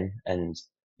feedback in, and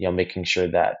making sure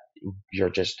that you're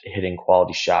just hitting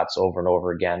quality shots over and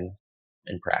over again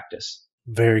in practice.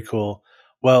 Very cool.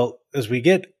 Well, as we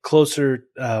get closer,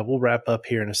 we'll wrap up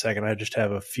here in a second. I just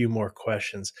have a few more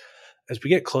questions. As we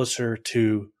get closer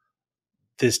to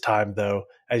this time, though,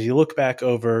 as you look back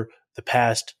over the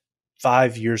past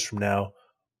 5 years from now,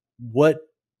 what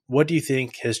do you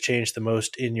think has changed the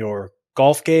most in your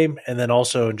golf game, and then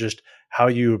also in just how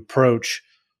you approach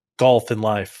golf in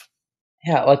life?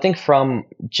 Yeah, well, I think from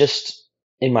just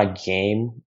in my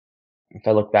game, if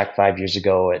I look back 5 years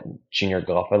ago at junior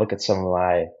golf, I look at some of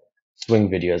my swing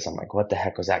videos. I'm like, what the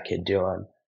heck was that kid doing?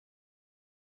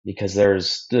 Because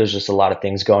there's just a lot of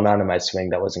things going on in my swing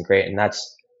that wasn't great, and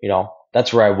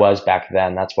that's where I was back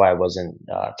then. That's why I wasn't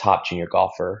top junior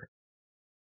golfer.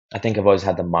 I think I've always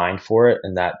had the mind for it,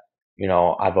 and that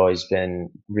I've always been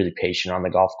really patient on the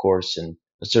golf course, and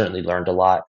I certainly learned a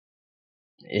lot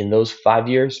in those 5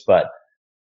 years. But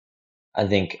I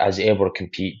think I was able to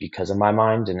compete because of my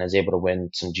mind, and I was able to win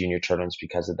some junior tournaments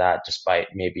because of that, despite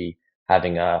maybe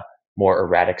having a more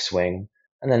erratic swing.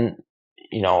 And then,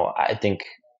 I think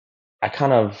I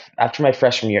kind of, after my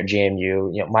freshman year at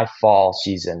JMU, my fall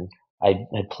season, I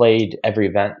had played every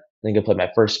event. I think I played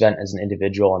my first event as an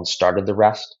individual and started the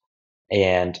rest.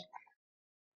 And,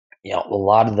 a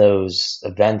lot of those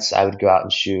events, I would go out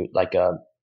and shoot like a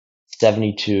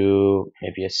 72,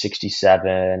 maybe a 67,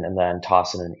 and then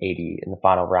toss in an 80 in the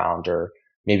final round. Or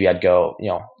maybe I'd go,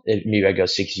 maybe I'd go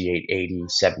 68, 80,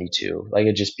 72. Like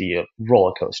it'd just be a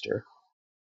roller coaster.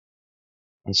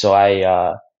 And so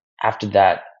after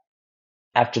that,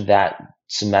 after that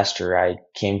semester, I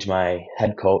came to my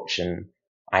head coach and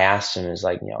I asked him, is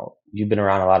like, you've been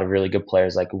around a lot of really good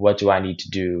players. Like, what do I need to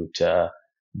do to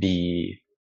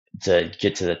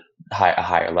get to a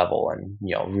higher level and,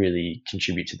 really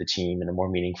contribute to the team in a more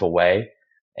meaningful way?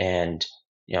 And,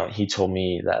 he told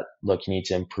me that, look, you need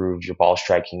to improve your ball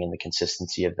striking and the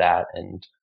consistency of that. And,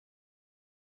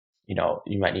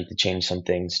 you might need to change some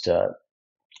things to,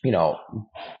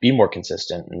 be more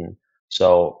consistent. And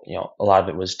so, a lot of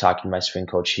it was talking to my swing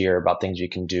coach here about things you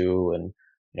can do. And,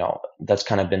 that's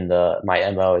kind of been my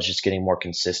MO, is just getting more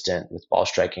consistent with ball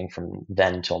striking from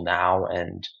then till now.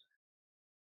 And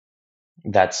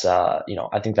that's, I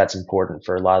think that's important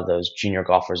for a lot of those junior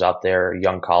golfers out there,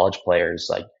 young college players.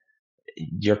 Like,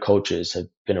 your coaches have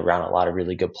been around a lot of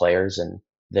really good players, and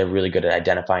they're really good at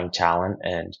identifying talent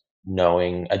and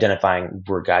identifying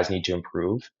where guys need to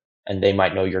improve. And they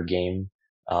might know your game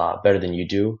better than you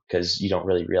do, because you don't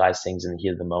really realize things in the heat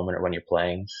of the moment or when you're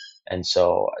playing. And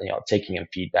so, taking in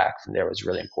feedback from there was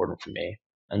really important for me.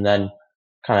 And then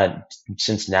kind of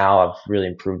since now, I've really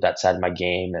improved that side of my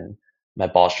game, and my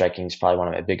ball striking is probably one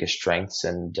of my biggest strengths.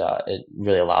 And it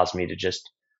really allows me to just,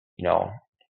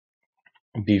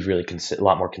 be really a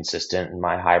lot more consistent. And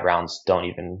my high rounds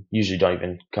usually don't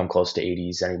even come close to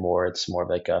 80s anymore. It's more of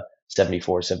like a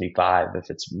 74, 75 if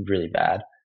it's really bad.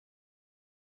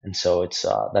 And so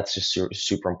that's just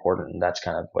super important. And that's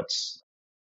kind of what's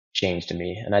changed to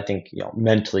me. And I think,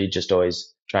 mentally just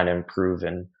always trying to improve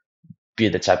and be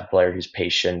the type of player who's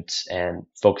patient and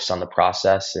focused on the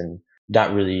process and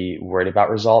not really worried about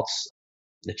results.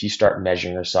 If you start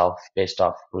measuring yourself based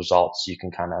off results, you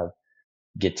can kind of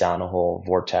get down a whole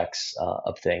vortex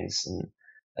of things. And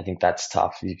I think that's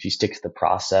tough. If you stick to the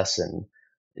process and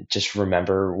just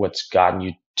remember what's gotten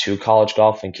you to college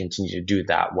golf and continue to do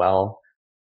that well.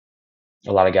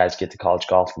 A lot of guys get to college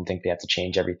golf and think they have to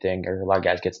change everything, or a lot of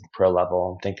guys get to the pro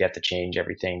level and think they have to change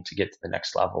everything to get to the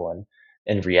next level. And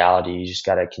in reality, you just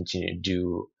got to continue to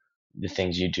do the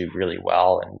things you do really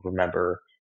well and remember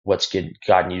what's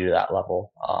gotten you to that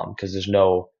level. Cause there's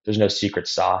no secret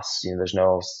sauce. There's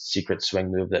no secret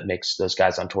swing move that makes those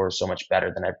guys on tour so much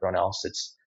better than everyone else.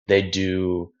 They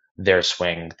do their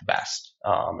swing the best.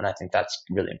 And I think that's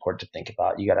really important to think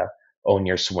about. You got to own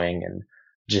your swing and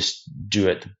just do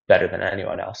it better than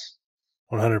anyone else.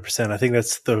 100%. I think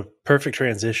that's the perfect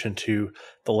transition to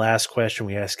the last question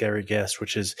we ask every guest,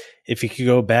 which is, if you could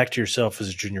go back to yourself as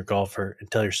a junior golfer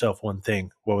and tell yourself one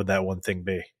thing, what would that one thing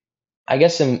be? I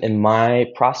guess in my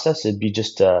process, it'd be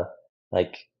just to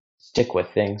like stick with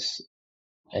things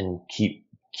and keep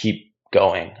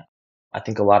going. I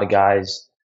think a lot of guys,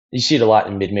 you see it a lot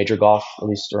in mid-major golf, at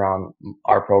least around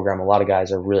our program. A lot of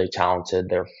guys are really talented.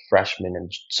 They're freshman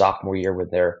and sophomore year where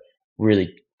they're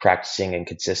really practicing and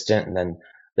consistent, and then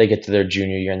they get to their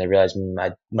junior year and they realize,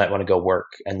 I might want to go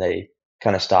work, and they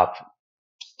kind of stop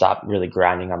really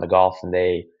grinding on the golf, and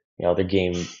their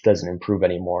game doesn't improve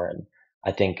anymore. And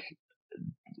I think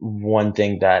one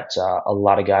thing that a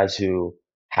lot of guys who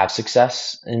have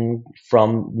success in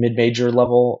from mid-major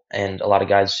level, and a lot of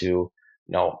guys who,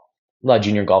 a lot of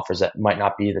junior golfers that might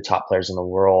not be the top players in the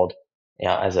world,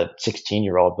 as a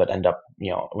 16-year-old, but end up,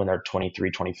 when they're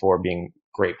 23, 24, being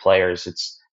great players.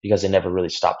 It's because they never really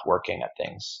stopped working at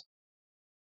things.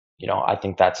 I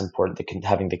think that's important,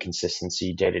 having the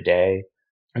consistency day to day.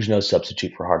 There's no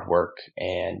substitute for hard work.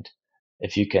 And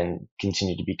if you can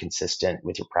continue to be consistent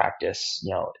with your practice,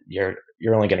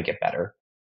 you're only going to get better,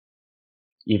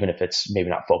 even if it's maybe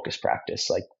not focused practice.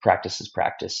 Like, practice is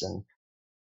practice, and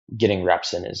getting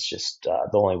reps in is just the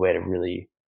only way to really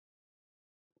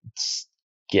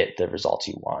get the results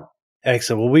you want.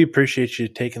 Excellent. Well, we appreciate you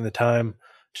taking the time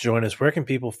to join us. Where can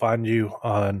people find you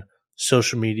on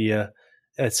social media,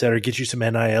 et cetera? Get you some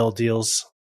NIL deals.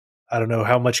 I don't know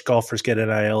how much golfers get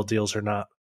NIL deals or not,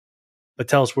 but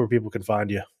tell us where people can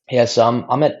find you. Yeah, so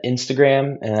I'm at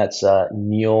Instagram, and that's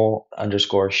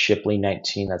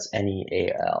Neal_Shipley19. That's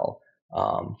Neal.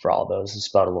 For all those, it's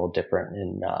spelled a little different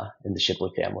in the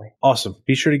Shipley family. Awesome.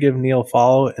 Be sure to give Neal a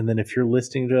follow. And then if you're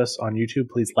listening to us on YouTube,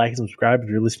 please like and subscribe. If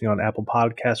you're listening on Apple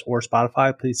Podcasts or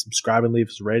Spotify, please subscribe and leave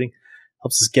us a rating.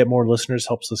 Helps us get more listeners,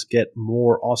 helps us get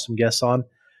more awesome guests on.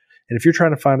 And if you're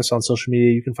trying to find us on social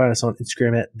media, you can find us on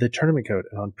Instagram at The Tournament Code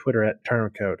and on Twitter at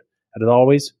Tournament Code. And as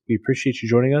always, we appreciate you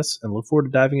joining us and look forward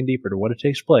to diving in deeper to what it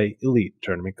takes to play elite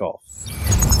tournament golf.